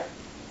 Yeah.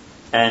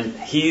 And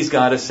he's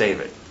got to save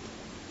it.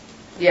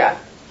 Yeah.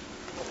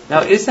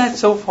 Now, is that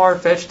so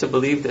far-fetched to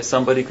believe that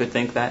somebody could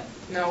think that?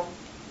 No.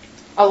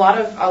 A lot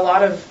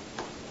of,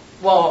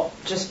 well,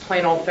 just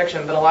plain old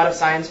fiction, but a lot of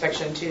science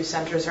fiction too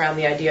centers around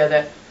the idea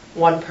that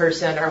one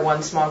person or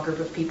one small group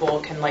of people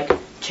can like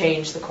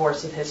change the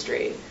course of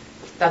history.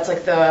 That's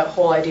like the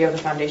whole idea of the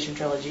Foundation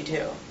trilogy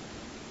too.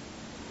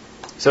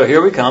 So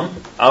here we come,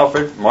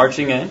 Alfred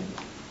marching in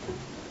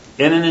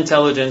an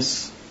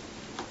intelligence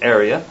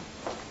area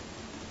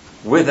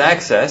with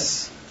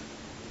access,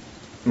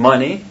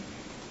 money,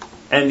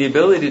 and the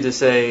ability to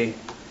say,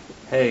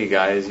 hey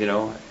guys,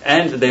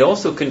 and they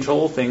also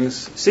control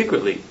things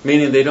secretly,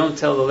 meaning they don't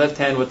tell the left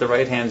hand what the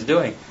right hand's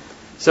doing.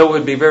 So it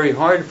would be very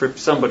hard for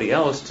somebody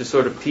else to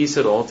sort of piece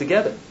it all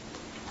together.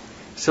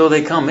 So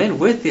they come in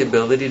with the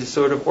ability to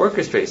sort of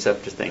orchestrate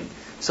such a thing.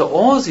 So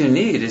all you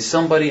need is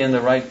somebody in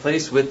the right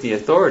place with the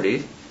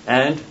authority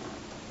and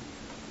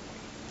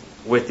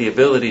with the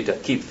ability to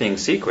keep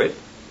things secret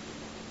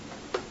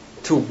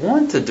to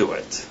want to do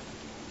it.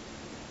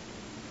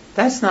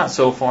 That's not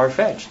so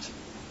far-fetched.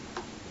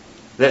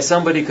 That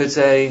somebody could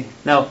say,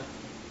 now,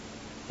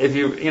 if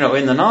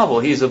in the novel,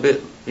 he's a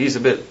bit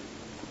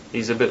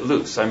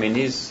loose. I mean,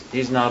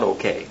 he's not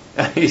okay.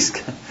 he's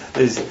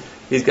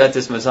got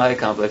this Messiah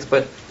complex.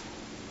 But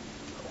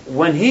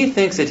when he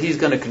thinks that he's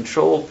going to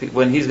control,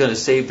 when he's going to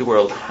save the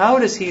world, how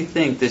does he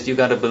think this "you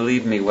got to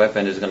believe me"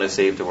 weapon is going to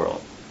save the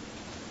world?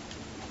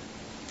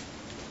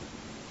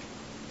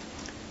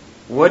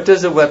 What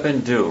does a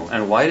weapon do,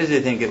 and why does he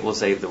think it will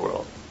save the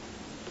world?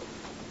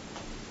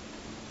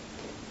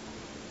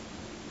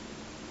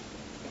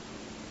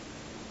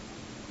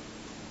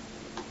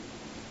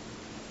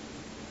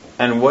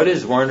 And what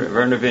is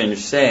Werner Vinge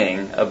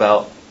saying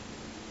about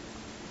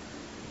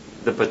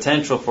the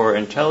potential for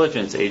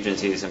intelligence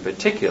agencies in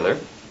particular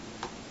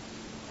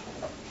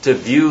to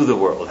view the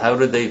world? How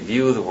do they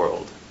view the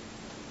world?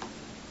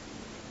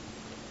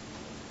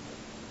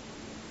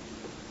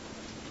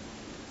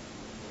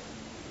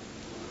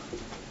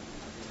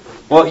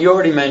 Well, you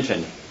already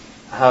mentioned,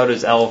 how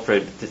does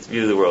Alfred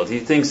view the world?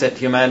 He thinks that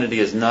humanity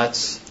is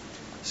nuts,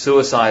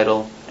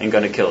 suicidal, and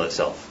going to kill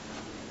itself.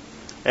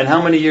 And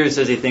how many years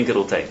does he think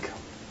it'll take?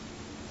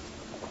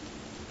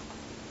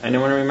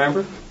 Anyone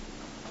remember?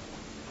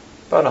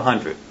 About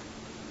 100.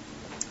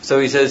 So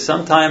he says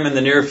sometime in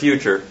the near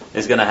future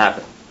is going to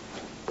happen.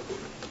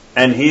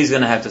 And he's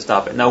going to have to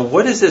stop it. Now,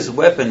 what is this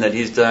weapon that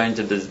he's trying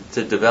to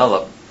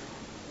develop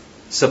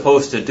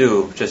supposed to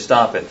do to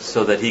stop it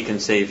so that he can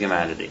save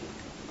humanity?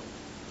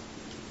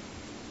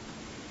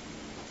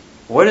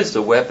 What is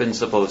the weapon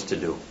supposed to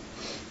do?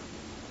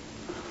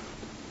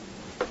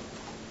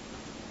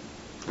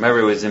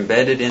 Remember, it was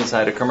embedded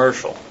inside a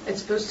commercial.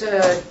 It's supposed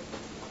to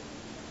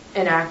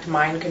enact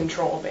mind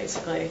control,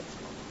 basically.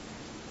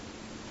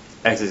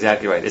 That's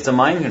exactly right. It's a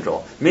mind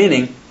control.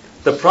 Meaning,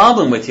 The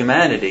problem with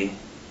humanity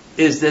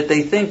is that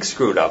they think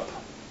screwed up.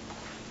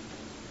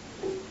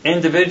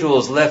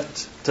 Individuals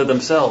left to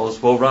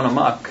themselves will run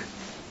amok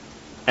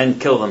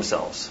and kill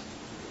themselves.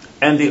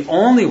 And the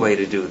only way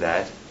to do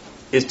that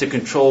is to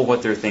control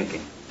what they're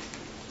thinking.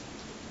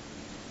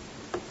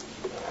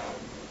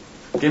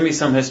 Give me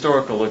some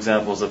historical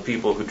examples of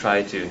people who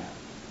tried to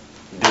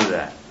do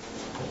that.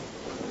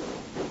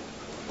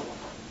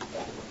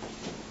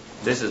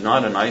 This is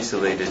not an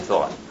isolated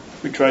thought.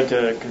 We tried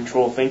to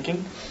control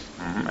thinking.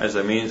 As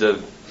a means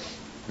of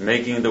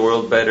making the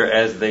world better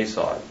as they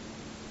saw it.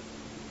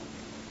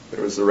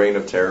 There was the reign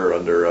of terror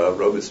under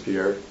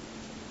Robespierre.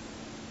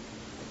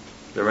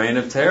 The reign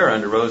of terror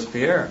under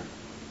Robespierre.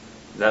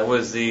 That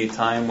was the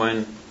time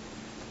when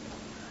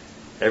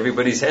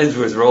everybody's heads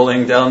was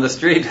rolling down the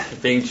street,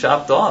 being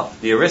chopped off.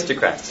 The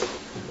aristocrats.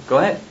 Go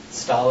ahead.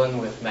 Stalin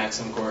with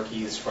Maxim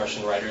Gorky's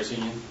Russian Writers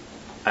Union.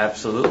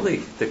 Absolutely.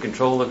 The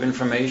control of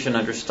information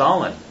under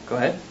Stalin. Go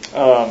ahead.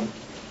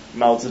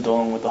 Mao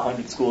Zedong with the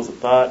 100 Schools of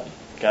Thought,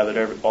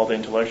 gathered all the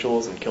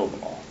intellectuals and killed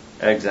them all.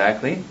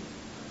 Exactly.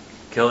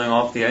 Killing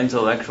off the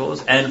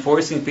intellectuals and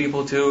forcing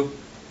people to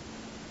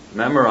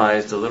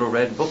memorize the little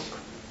red book.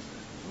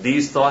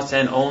 These thoughts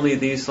and only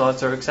these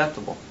thoughts are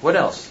acceptable. What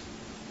else?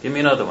 Give me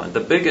another one.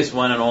 The biggest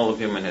one in all of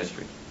human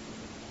history.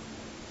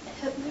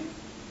 Hitler?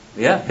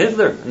 Yeah,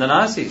 Hitler and the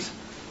Nazis.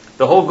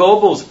 The whole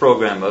Goebbels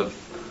program of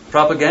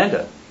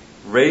propaganda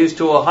raised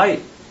to a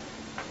height.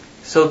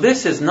 So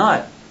this is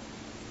not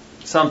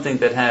something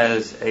that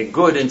has a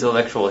good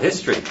intellectual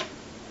history.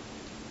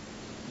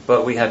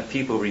 But we have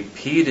people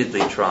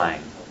repeatedly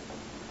trying.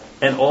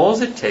 And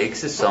all it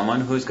takes is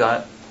someone who's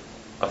got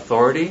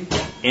authority,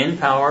 in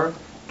power,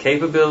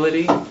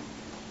 capability,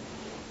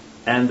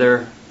 and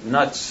their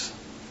nuts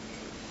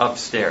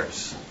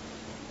upstairs.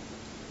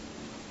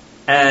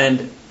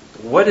 And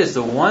what is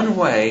the one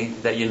way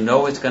that you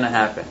know it's going to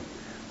happen?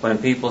 When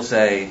people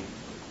say,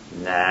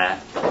 nah.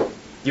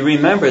 You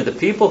remember the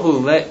people who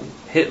let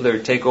Hitler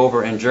take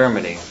over in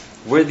Germany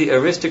were the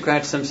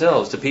aristocrats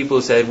themselves, the people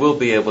who said, we'll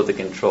be able to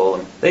control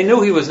him. They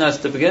knew he was nuts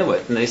to begin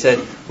with, and they said,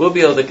 we'll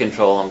be able to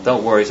control him,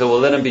 don't worry, so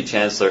we'll let him be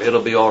chancellor,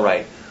 it'll be all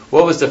right.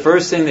 What was the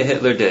first thing that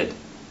Hitler did?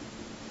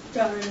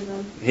 Got rid of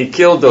them. He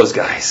killed those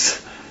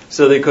guys,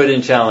 so they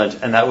couldn't challenge,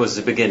 and that was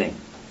the beginning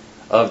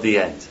of the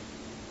end.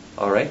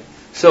 All right?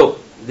 So,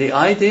 the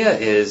idea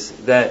is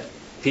that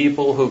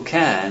people who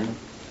can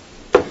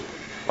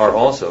are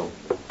also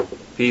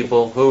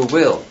people who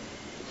will.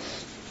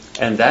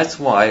 And that's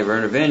why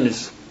Werner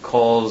Vinge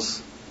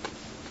calls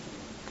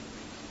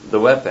the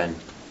weapon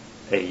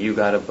a you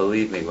gotta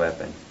believe me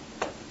weapon.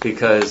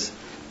 Because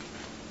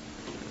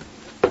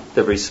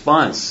the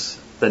response,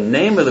 the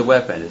name of the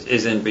weapon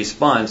is in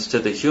response to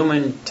the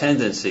human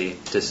tendency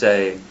to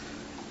say,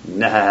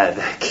 nah,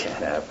 that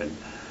can't happen.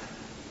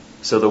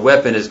 So the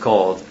weapon is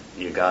called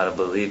you gotta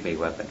believe me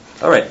weapon.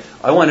 All right,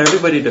 I want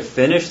everybody to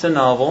finish the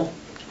novel.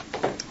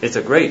 It's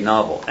a great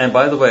novel. And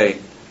by the way,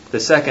 the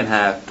second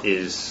half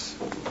is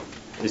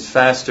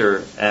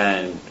faster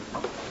and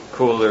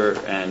cooler,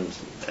 and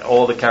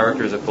all the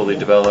characters are fully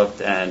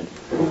developed and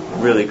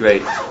really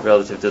great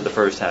relative to the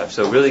first half.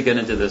 So really get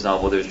into this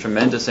novel. There's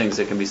tremendous things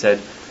that can be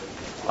said.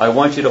 I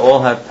want you to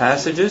all have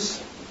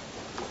passages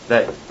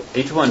that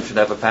each one should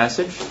have a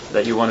passage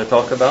that you want to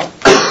talk about.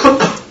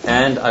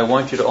 And I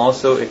want you to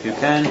also, if you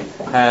can,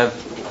 have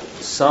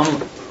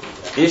some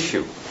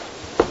issue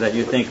that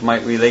you think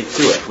might relate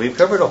to it. We've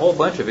covered a whole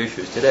bunch of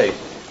issues today,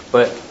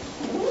 but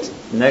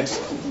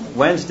next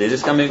Wednesday,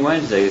 this coming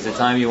Wednesday, is the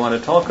time you want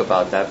to talk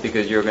about that,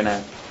 because you're going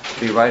to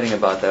be writing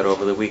about that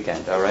over the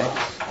weekend, all right?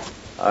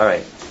 All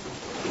right.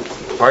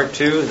 Part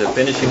 2, the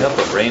finishing up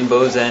of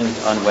Rainbow's End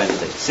on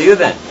Wednesday. See you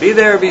then. Be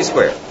there or be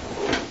square.